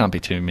so. There can't be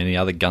too many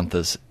other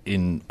Gunthers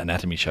in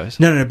anatomy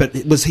shows. No.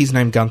 But was his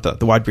name Gunther,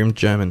 the wide-brimmed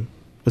German?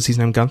 Was his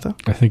name Gunther?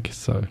 I think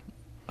so.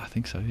 I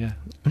think so. Yeah.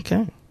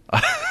 Okay.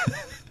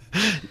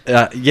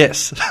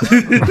 Yes.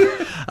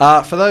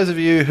 For those of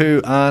you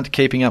who aren't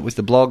keeping up with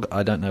the blog,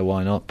 I don't know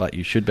why not, but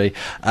you should be.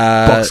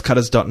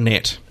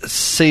 Boxcutters.net.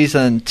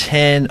 Season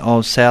 10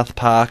 of South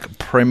Park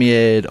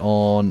premiered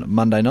on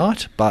Monday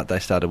night, but they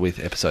started with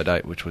episode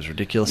 8, which was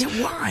ridiculous.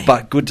 Yeah, why?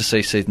 But good to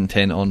see season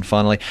 10 on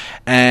finally.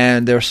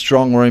 And there are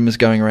strong rumours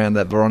going around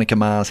that Veronica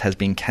Mars has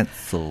been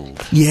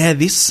cancelled. Yeah,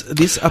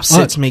 this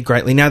upsets me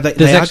greatly. Now, they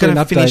There's are actually going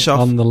an to finish update off...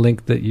 on the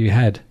link that you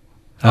had.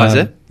 Oh, is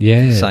it?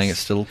 Yeah. Saying it's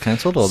still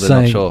cancelled, or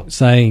they're not sure?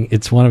 Saying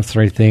it's one of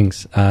three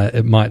things.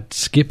 It might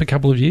skip a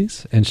couple of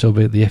years, and she'll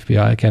be at the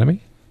FBI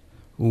Academy.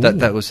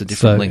 That was a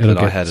different link it'll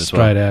that I get had as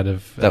straight well. out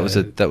of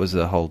That was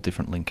a whole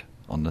different link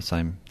on the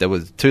same. There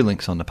was 2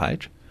 links on the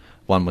page.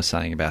 One was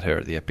saying about her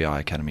at the FBI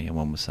Academy, and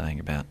one was saying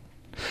about.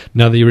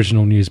 No, the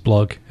original news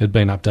blog had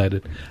been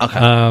updated.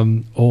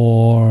 Okay.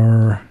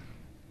 Or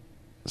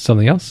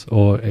something else,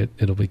 or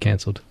it'll be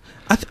cancelled.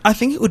 I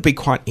think it would be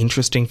quite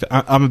interesting.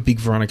 I'm a big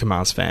Veronica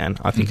Mars fan.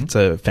 I think it's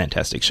a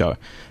fantastic show.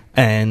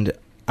 And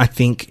I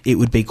think it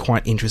would be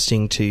quite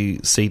interesting to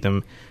see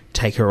them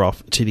take her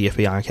off to the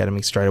FBI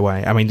Academy straight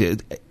away. I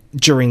mean,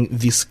 during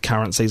this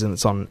current season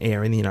that's on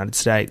air in the United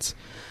States,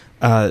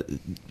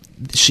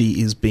 she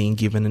is being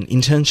given an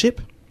internship,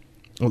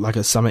 or like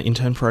a summer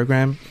intern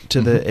program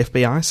to the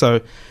FBI.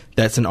 So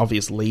that's an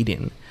obvious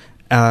lead-in.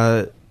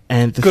 And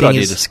the Good thing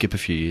idea is, to skip a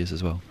few years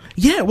as well.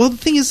 Yeah, well, the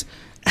thing is,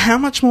 how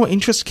much more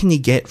interest can you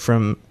get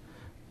from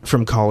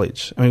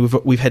college? I mean,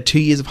 we've had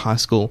 2 years of high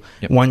school,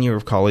 1 year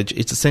of college.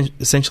 It's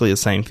essentially the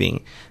same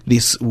thing.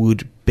 This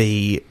would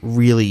be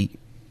really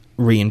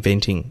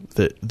reinventing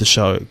the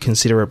show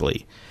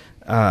considerably,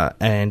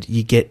 and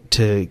you get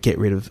to get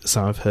rid of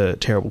some of her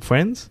terrible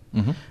friends,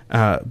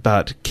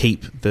 but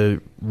keep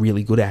the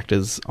really good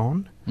actors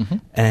on.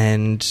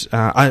 And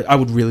I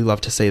would really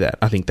love to see that.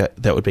 I think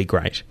that would be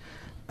great.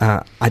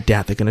 I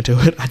doubt they're going to do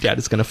it. I doubt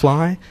it's going to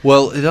fly.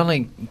 Well, it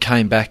only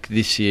came back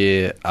this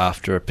year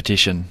after a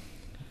petition.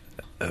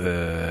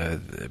 That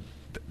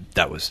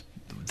was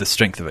the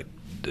strength of it.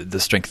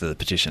 The strength of the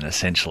petition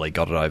essentially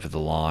got it over the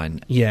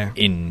line. Yeah.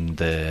 On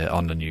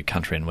the new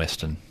Country and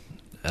Western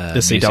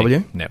the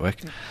CW network.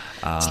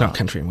 It's not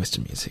Country and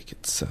Western Music.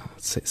 It's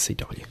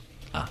CW.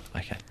 Ah,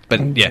 okay.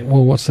 But yeah.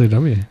 Well, what's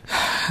CW?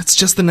 It's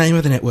just the name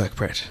of the network,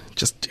 Brett.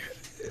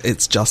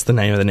 It's just the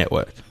name of the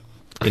network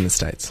in the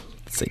States.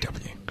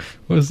 CW.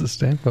 What does it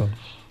stand for?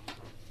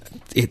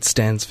 It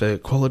stands for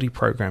Quality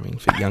Programming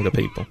for Younger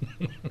People.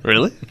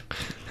 Really?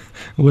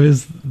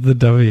 Where's the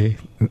W?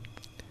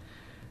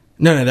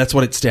 No, that's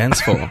what it stands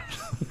for.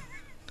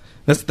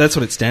 That's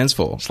what it stands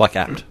for. It's like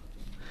APT.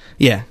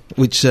 Yeah,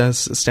 which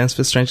stands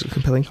for Strangely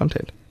Compelling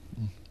Content.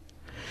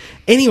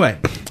 Anyway,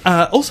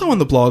 also on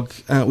the blog,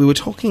 we were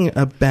talking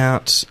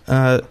about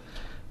A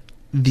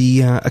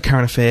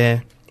Current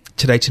Affair,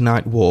 Today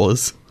Tonight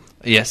Wars.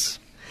 Yes.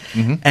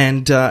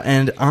 And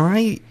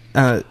I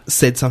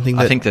said something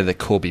that... I think they're the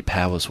Corby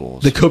Powers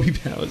Wars. The Corby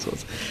Powers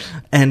Wars.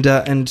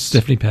 And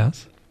Stephanie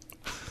Powers?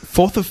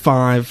 4th of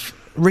 5...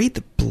 Read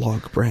the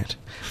blog, Brett.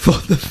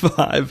 4th of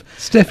 5...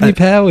 Stephanie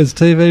Powers,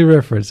 TV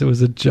reference. It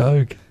was a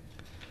joke.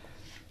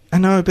 I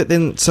know, but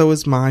then so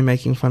was my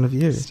making fun of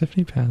you.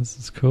 Stephanie Powers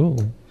is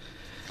cool.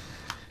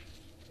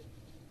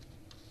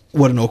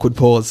 What an awkward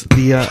pause.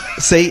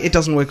 See, it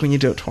doesn't work when you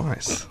do it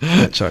twice.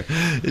 That joke.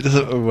 It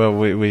doesn't.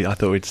 Well, I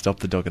thought we'd stop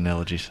the dog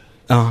analogies.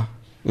 Oh,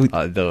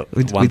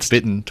 once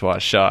bitten,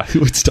 twice shy.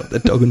 We'd stop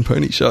that dog and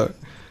pony show.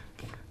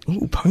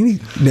 Oh, pony!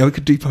 Now we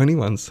could do pony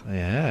ones.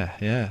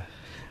 Yeah.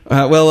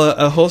 Well,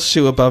 a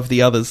horseshoe above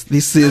the others.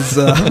 This is.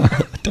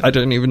 I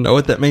don't even know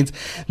what that means.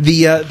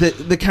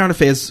 The current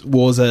affairs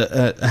wars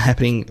are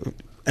happening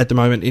at the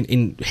moment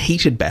in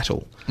heated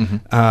battle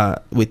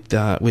with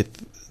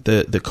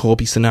the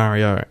Corby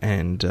scenario,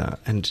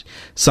 and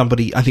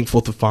somebody, I think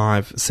 4th of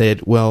 5,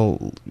 said,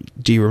 well,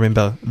 do you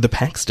remember the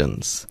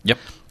Paxtons? Yep.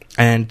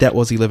 And that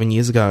was 11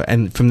 years ago.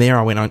 And from there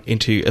I went on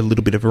into a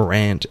little bit of a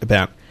rant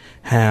about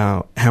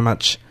how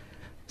much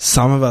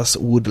some of us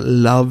would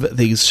love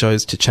these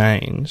shows to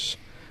change,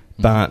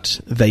 but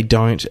they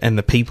don't, and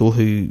the people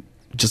who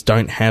just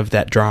don't have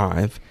that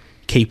drive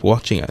keep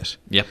watching it.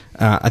 Yep.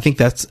 I think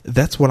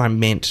that's what I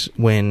meant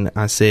when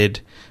I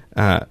said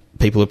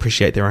people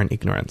appreciate their own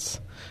ignorance.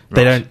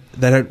 Right.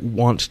 They don't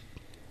want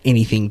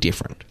anything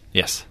different.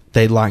 Yes.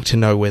 They like to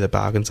know where the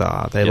bargains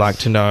are. They like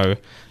to know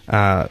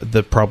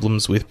the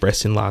problems with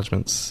breast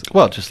enlargements.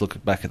 Well, just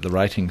look back at the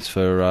ratings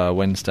for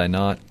Wednesday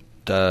night.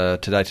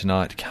 Today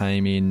Tonight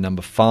came in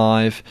number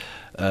 5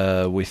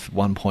 with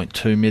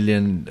 1.2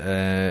 million.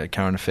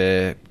 Current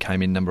Affair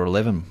came in number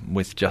 11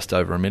 with just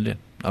over 1 million.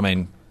 I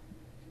mean,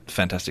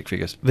 fantastic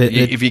figures.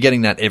 If you're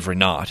getting that every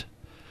night,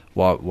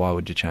 why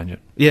would you change it?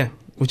 Yeah,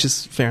 which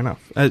is fair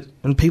enough.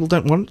 And people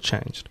don't want it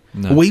changed.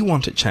 No. We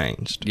want it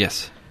changed.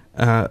 Yes.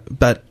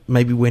 But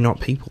maybe we're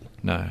not people.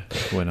 No,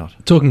 we're not.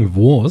 Talking of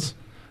wars,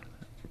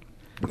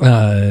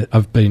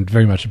 I've been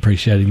very much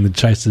appreciating the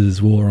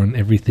Chasers war on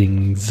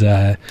everything's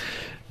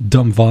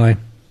Dom Vi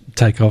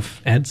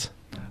takeoff ads.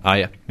 Oh,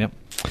 yeah.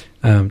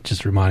 Yep.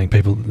 Just reminding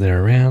people that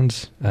they're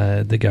around.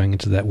 They're going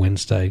into that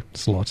Wednesday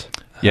slot.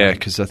 Yeah,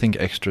 because I think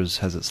Extras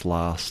has its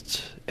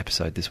last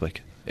episode this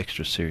week.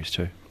 Extras Series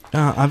 2.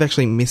 I've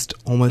actually missed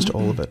almost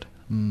all of it,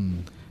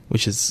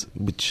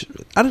 which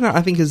I don't know.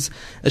 I think is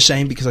a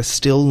shame because I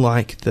still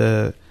like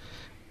the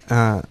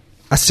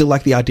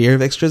idea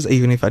of Extras,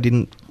 even if I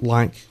didn't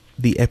like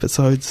the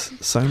episodes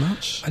so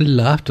much. I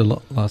laughed a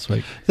lot last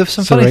week. There were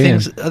some funny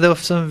things. There were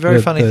some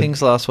very funny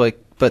things last week,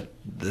 but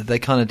they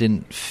kind of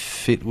didn't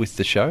fit with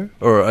the show.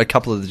 Or a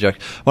couple of the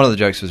jokes. One of the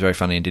jokes was very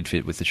funny and did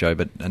fit with the show,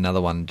 but another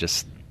one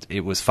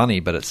it was funny,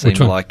 but it seemed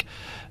like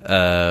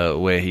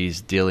where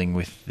he's dealing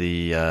with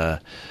the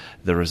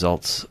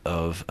results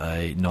of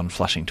a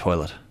non-flushing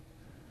toilet.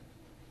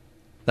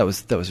 That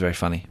was very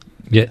funny.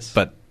 Yes,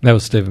 but that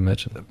was Stephen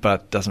Merchant.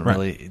 But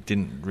it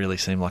didn't really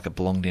seem like it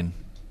belonged in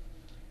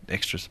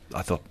Extras,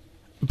 I thought.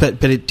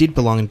 But it did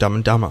belong in Dumb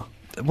and Dumber.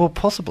 Well,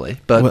 possibly,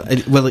 but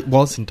it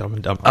was in Dumb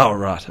and Dumber. Oh,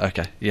 right,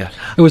 okay, yeah.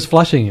 It was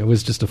flushing. It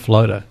was just a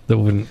floater that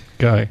wouldn't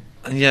go.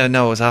 Yeah,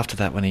 no, it was after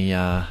that when he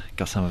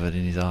got some of it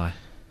in his eye.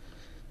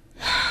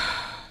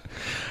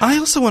 I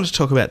also want to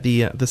talk about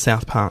the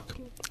South Park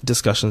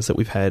discussions that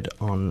we've had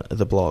on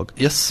the blog.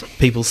 Yes.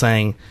 People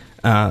saying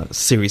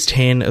Series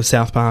 10 of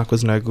South Park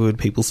was no good.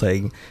 People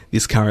saying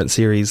this current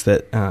series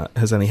that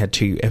has only had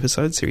 2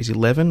 episodes, Series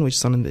 11, which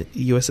is on in the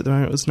US at the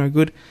moment, was no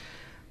good.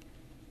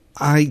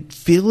 I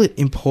feel it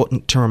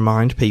important to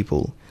remind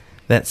people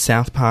that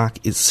South Park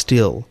is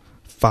still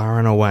far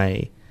and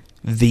away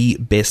the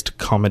best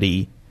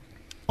comedy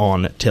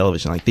on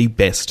television, like the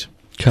best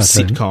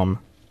sitcom.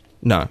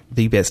 No,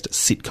 the best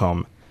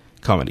sitcom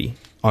comedy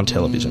on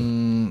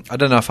television. I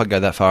don't know if I'd go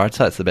that far. I'd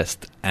say it's the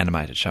best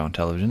animated show on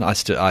television. I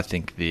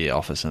think The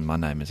Office and My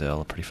Name Is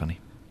Earl are pretty funny.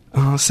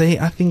 Oh, see,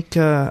 I think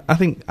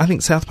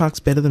South Park's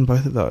better than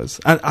both of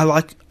those. I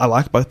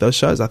like both those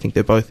shows. I think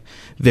they're both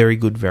very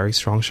good, very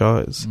strong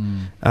shows.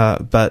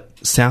 But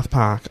South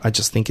Park, I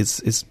just think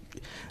is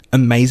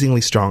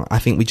amazingly strong. I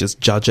think we just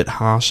judge it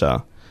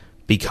harsher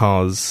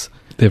because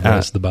they've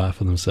raised the bar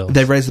for themselves.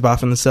 They've raised the bar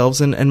for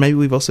themselves, and maybe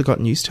we've also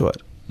gotten used to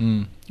it.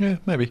 Yeah,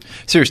 maybe.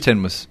 Series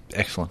 10 was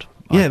excellent.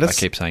 Yeah, I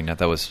keep saying that.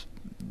 That was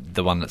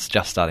the one that's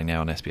just starting now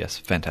on SBS.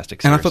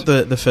 Fantastic And series. I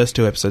thought the first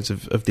 2 episodes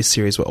of this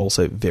series were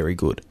also very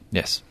good.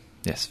 Yes,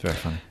 very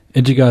funny.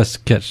 Did you guys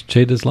catch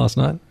Cheaters last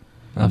night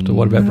after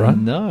What About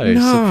Brian? No,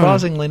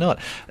 surprisingly not.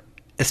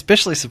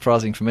 Especially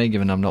surprising for me,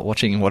 given I'm not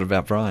watching What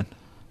About Brian.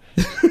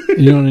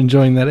 You're not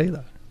enjoying that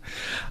either?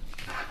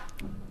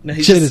 No,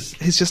 he's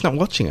just not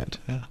watching it.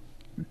 Yeah.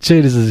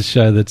 Cheaters is a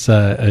show that's,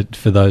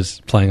 for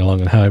those playing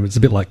along at home, it's a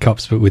bit like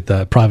Cops, but with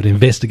private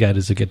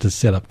investigators who get to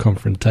set up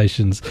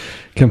confrontations,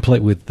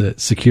 complete with the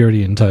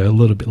security in tow, a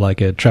little bit like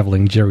a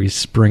travelling Jerry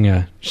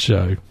Springer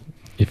show,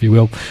 if you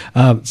will.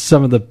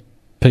 Some of the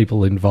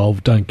people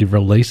involved don't give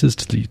releases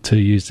to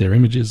use their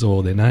images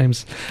or their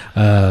names.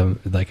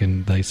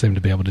 They seem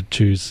to be able to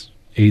choose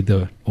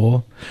either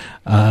or.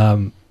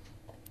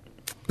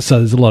 So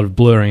there's a lot of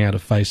blurring out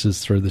of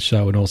faces through the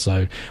show, and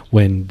also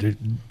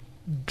when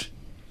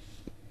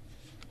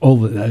all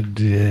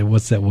the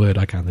what's that word?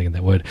 I can't think of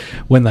that word.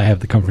 When they have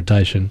the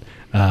confrontation,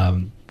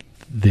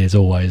 there's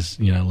always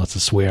lots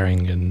of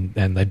swearing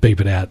and they beep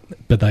it out,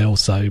 but they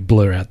also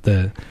blur out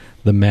the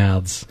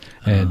mouths.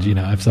 And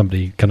if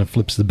somebody kind of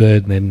flips the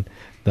bird, then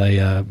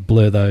they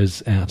blur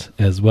those out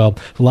as well.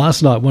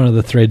 Last night, one of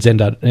the threads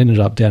ended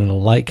up down in a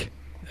lake.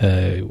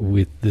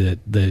 With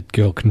the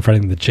girl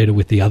confronting the cheetah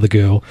with the other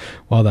girl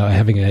while they were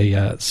having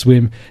a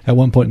swim. At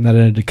one point, they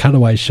did a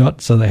cutaway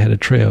shot, so they had a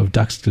trio of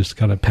ducks just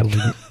kind of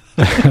paddling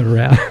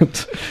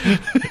around,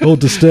 all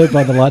disturbed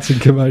by the lights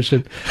and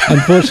commotion.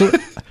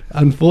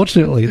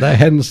 Unfortunately, they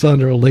hadn't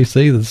signed a release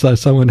either, so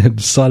someone had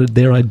decided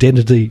their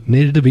identity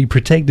needed to be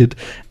protected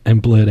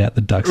and blurred out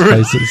the ducks'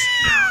 faces.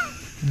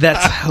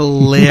 That's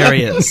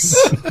hilarious.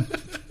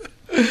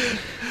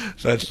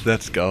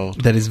 That's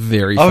gold. That is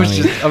very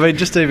funny.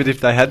 Just even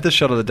if they had the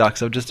shot of the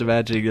ducks, I'm just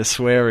imagining a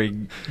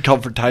swearing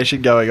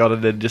confrontation going on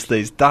and then just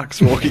these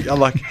ducks walking. I'm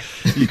like,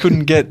 you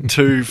couldn't get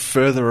 2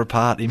 further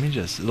apart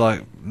images.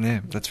 Like, yeah,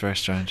 that's very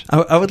strange.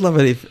 I would love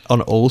it if on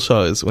all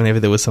shows,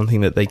 whenever there was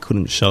something that they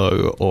couldn't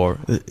show or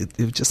it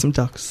was just some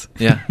ducks.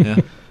 Yeah.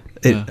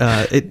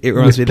 It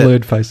reminds me of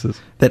blurred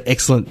faces. That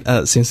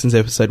excellent Simpsons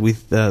episode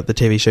with the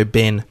TV show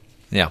Ben.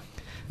 Yeah.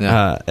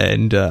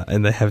 And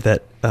they have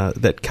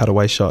that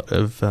cutaway shot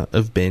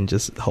of Ben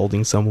just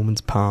holding some woman's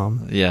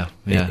palm. Yeah.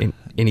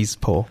 In his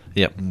paw.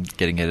 Yep,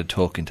 getting her to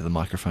talk into the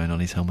microphone on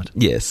his helmet.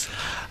 Yes.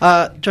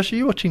 Josh, are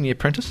you watching The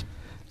Apprentice?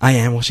 I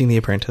am watching The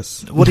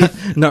Apprentice.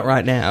 Not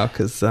right now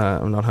because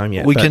I'm not home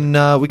yet. We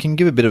can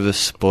give a bit of a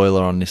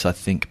spoiler on this, I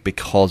think,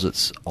 because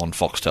it's on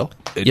Foxtel.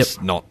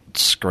 It's not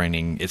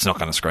screening. It's not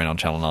going to screen on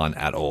Channel 9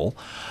 at all.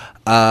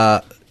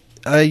 Are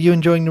you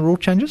enjoying the rule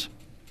changes?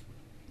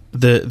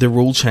 The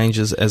rule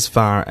changes as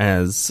far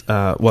as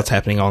what's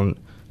happening on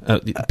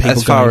people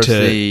as far going as to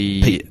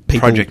the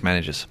project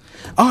managers.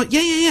 Oh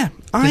yeah.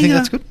 Do you think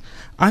that's good?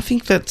 I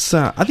think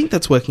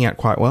that's working out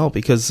quite well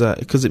because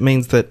it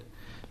means that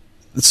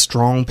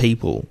strong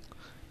people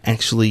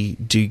actually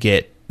do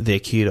get their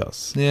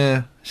kudos.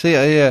 Yeah. See,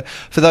 yeah.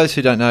 For those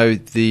who don't know,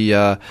 they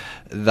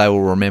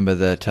will remember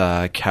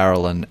that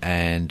Carolyn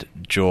and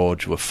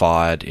George were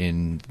fired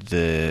in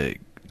the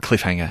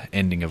cliffhanger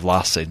ending of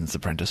last season's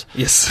Apprentice.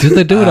 Yes. Did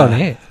they do it on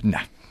air? No.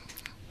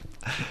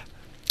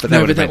 But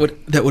that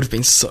would have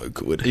been so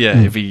good. Yeah,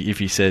 if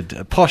he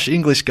said, "Posh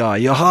English guy,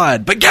 you're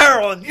hired," but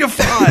Carolyn, you're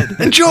fired,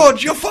 and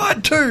George, you're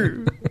fired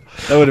too.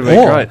 That would have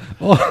been great.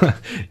 Or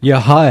you're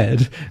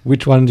hired.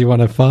 Which one do you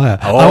want to fire?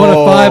 I want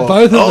to fire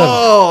both of them.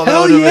 Oh,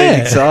 that would have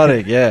been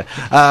exciting. Yeah.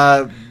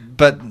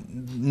 But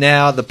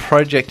now the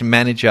project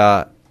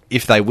manager,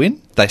 if they win,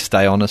 they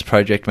stay on as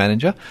project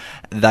manager.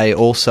 They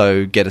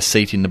also get a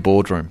seat in the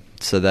boardroom.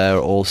 So they're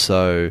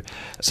also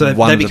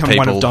they become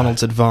one of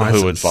Donald's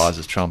advisors, who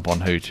advises Trump on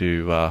who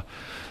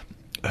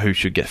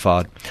should get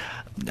fired.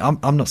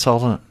 I'm not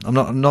sold on it.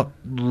 I'm not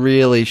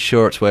really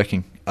sure it's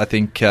working. I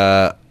think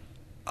I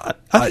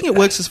think it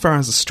works as far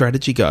as the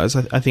strategy goes.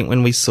 I think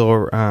when we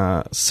saw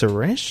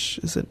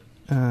Suresh, is it?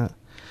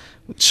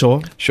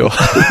 Sure.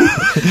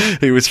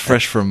 He was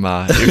fresh from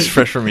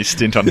his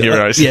stint on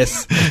Heroes.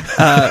 Yes.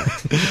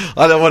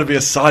 I don't want to be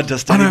a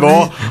scientist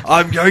anymore.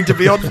 I'm going to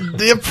be on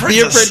The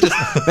Apprentice.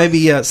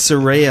 Maybe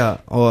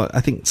Saria, or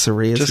I think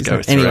Saria. Just go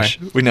with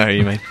Suresh. We know who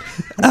you mean.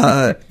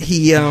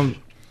 He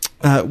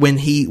when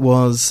he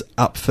was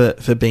up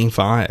for being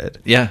fired.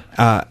 Yeah.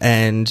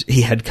 And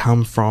he had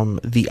come from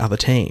the other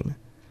team.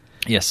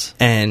 Yes,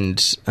 and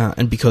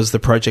because the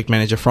project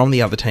manager from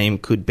the other team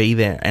could be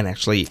there and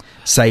actually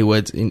say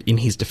words in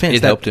his defence,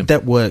 helped him.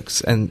 That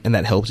works, and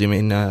that helped him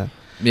in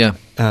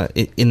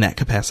in that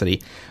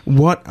capacity.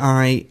 What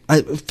I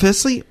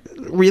firstly,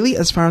 really,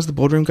 as far as the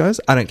boardroom goes,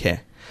 I don't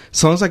care.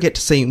 As long as I get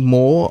to see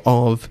more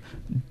of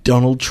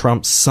Donald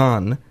Trump's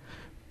son,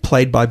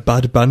 played by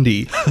Bud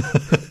Bundy.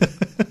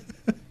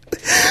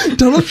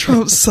 Donald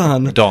Trump's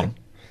son, Don.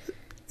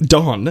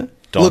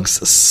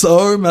 Looks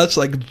so much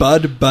like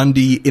Bud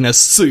Bundy in a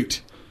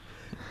suit.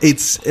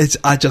 It's.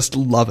 I just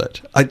love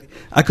it.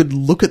 I could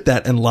look at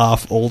that and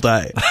laugh all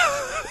day.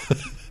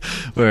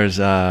 Whereas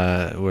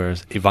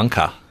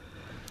Ivanka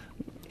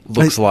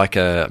looks like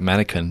a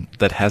mannequin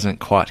that hasn't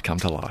quite come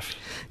to life.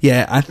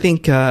 Yeah, I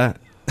think. I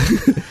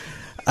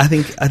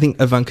think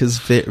Ivanka's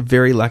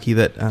very lucky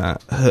that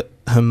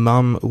her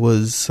mum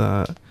was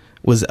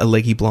a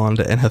leggy blonde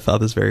and her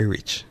father's very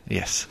rich.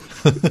 Yes.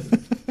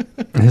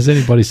 Has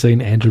anybody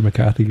seen Andrew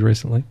McCarthy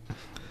recently?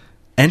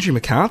 Andrew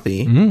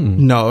McCarthy?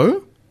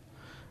 No.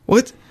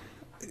 What?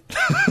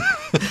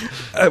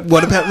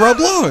 What about Rob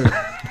Lowe?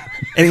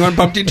 Anyone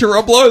bumped into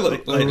Rob Lowe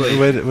lately?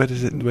 Where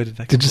did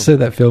that? Did you see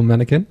that film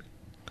Mannequin?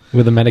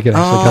 Where the mannequin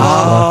actually comes to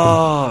life.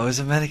 Oh, it was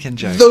a mannequin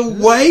joke. The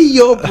way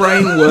your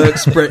brain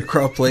works, Brett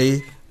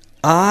Cropley,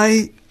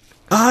 I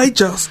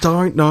just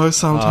don't know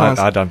sometimes.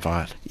 I don't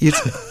buy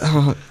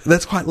it.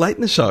 That's quite late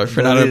in the show for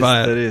an I don't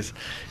buy it. That is.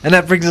 And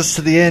that brings us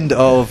to the end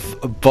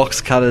of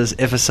Box Cutters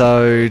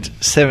episode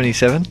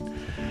 77.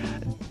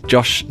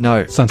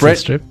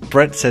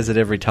 Brett says it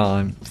every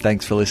time.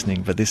 Thanks for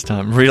listening. But this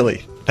time,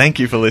 really, thank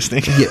you for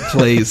listening. Yeah,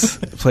 please.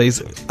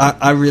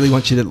 I really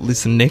want you to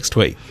listen next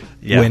week.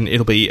 Yeah. When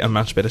it'll be a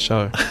much better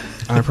show.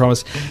 I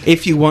promise.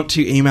 If you want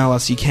to email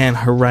us, you can.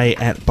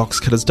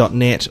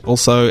 hooray@boxcutters.net.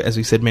 Also, as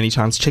we said many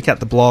times, check out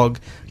the blog,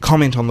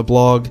 comment on the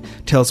blog,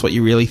 tell us what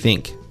you really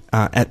think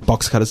at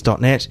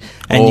boxcutters.net.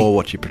 Or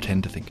what you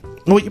pretend to think.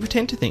 Or what you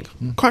pretend to think.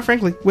 Quite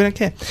frankly, we don't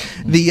care.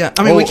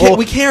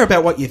 We care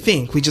about what you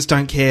think. We just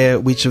don't care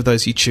which of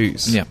those you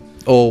choose. Yeah.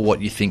 Or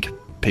what you think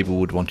people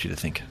would want you to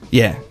think.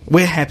 Yeah.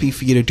 We're happy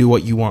for you to do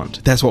what you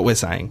want. That's what we're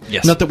saying.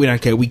 Yes. Not that we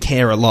don't care. We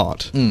care a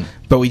lot.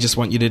 But we just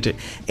want you to do...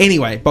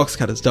 Anyway,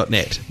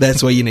 boxcutters.net.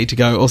 That's where you need to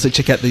go. Also,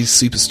 check out the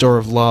Superstore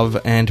of Love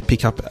and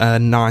pick up a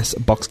nice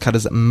Box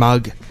Cutters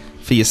mug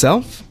for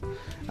yourself.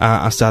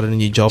 I've started a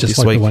new job just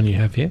this week. Just like the one you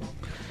have here?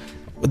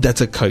 That's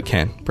a Coke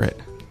can, Brett.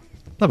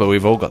 No, but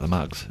we've all got the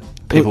mugs.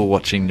 People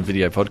watching the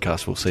video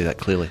podcast will see that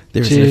clearly.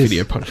 There is no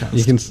video podcast.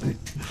 You can see,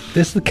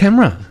 there's the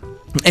camera.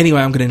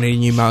 Anyway, I'm going to need a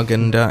new mug,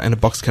 and a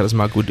Box Cutters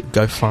mug would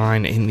go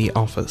fine in the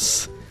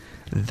office.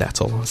 That's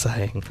all I'm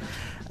saying.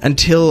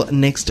 Until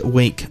next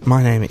week,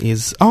 my name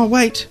is... Oh,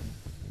 wait!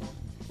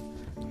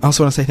 I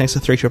also want to say thanks to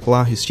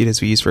 3RRR, whose studios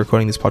we use for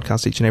recording this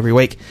podcast each and every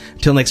week.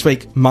 Until next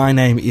week, my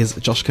name is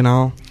Josh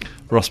Canal.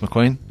 Ross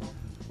McQueen.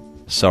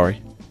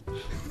 Sorry.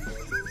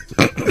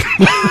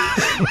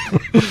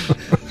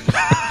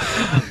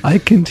 I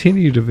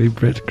continue to be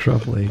Brett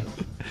Cropley.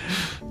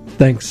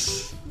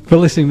 Thanks for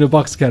listening to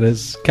Box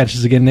Cutters. Catch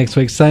us again next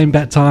week. Same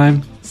bat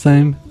time,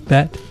 same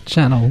bat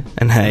channel.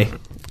 And hey,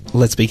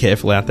 let's be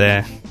careful out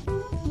there.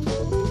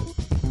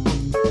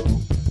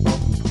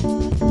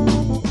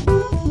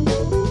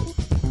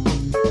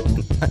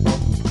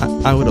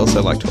 I would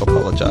also like to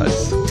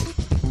apologise.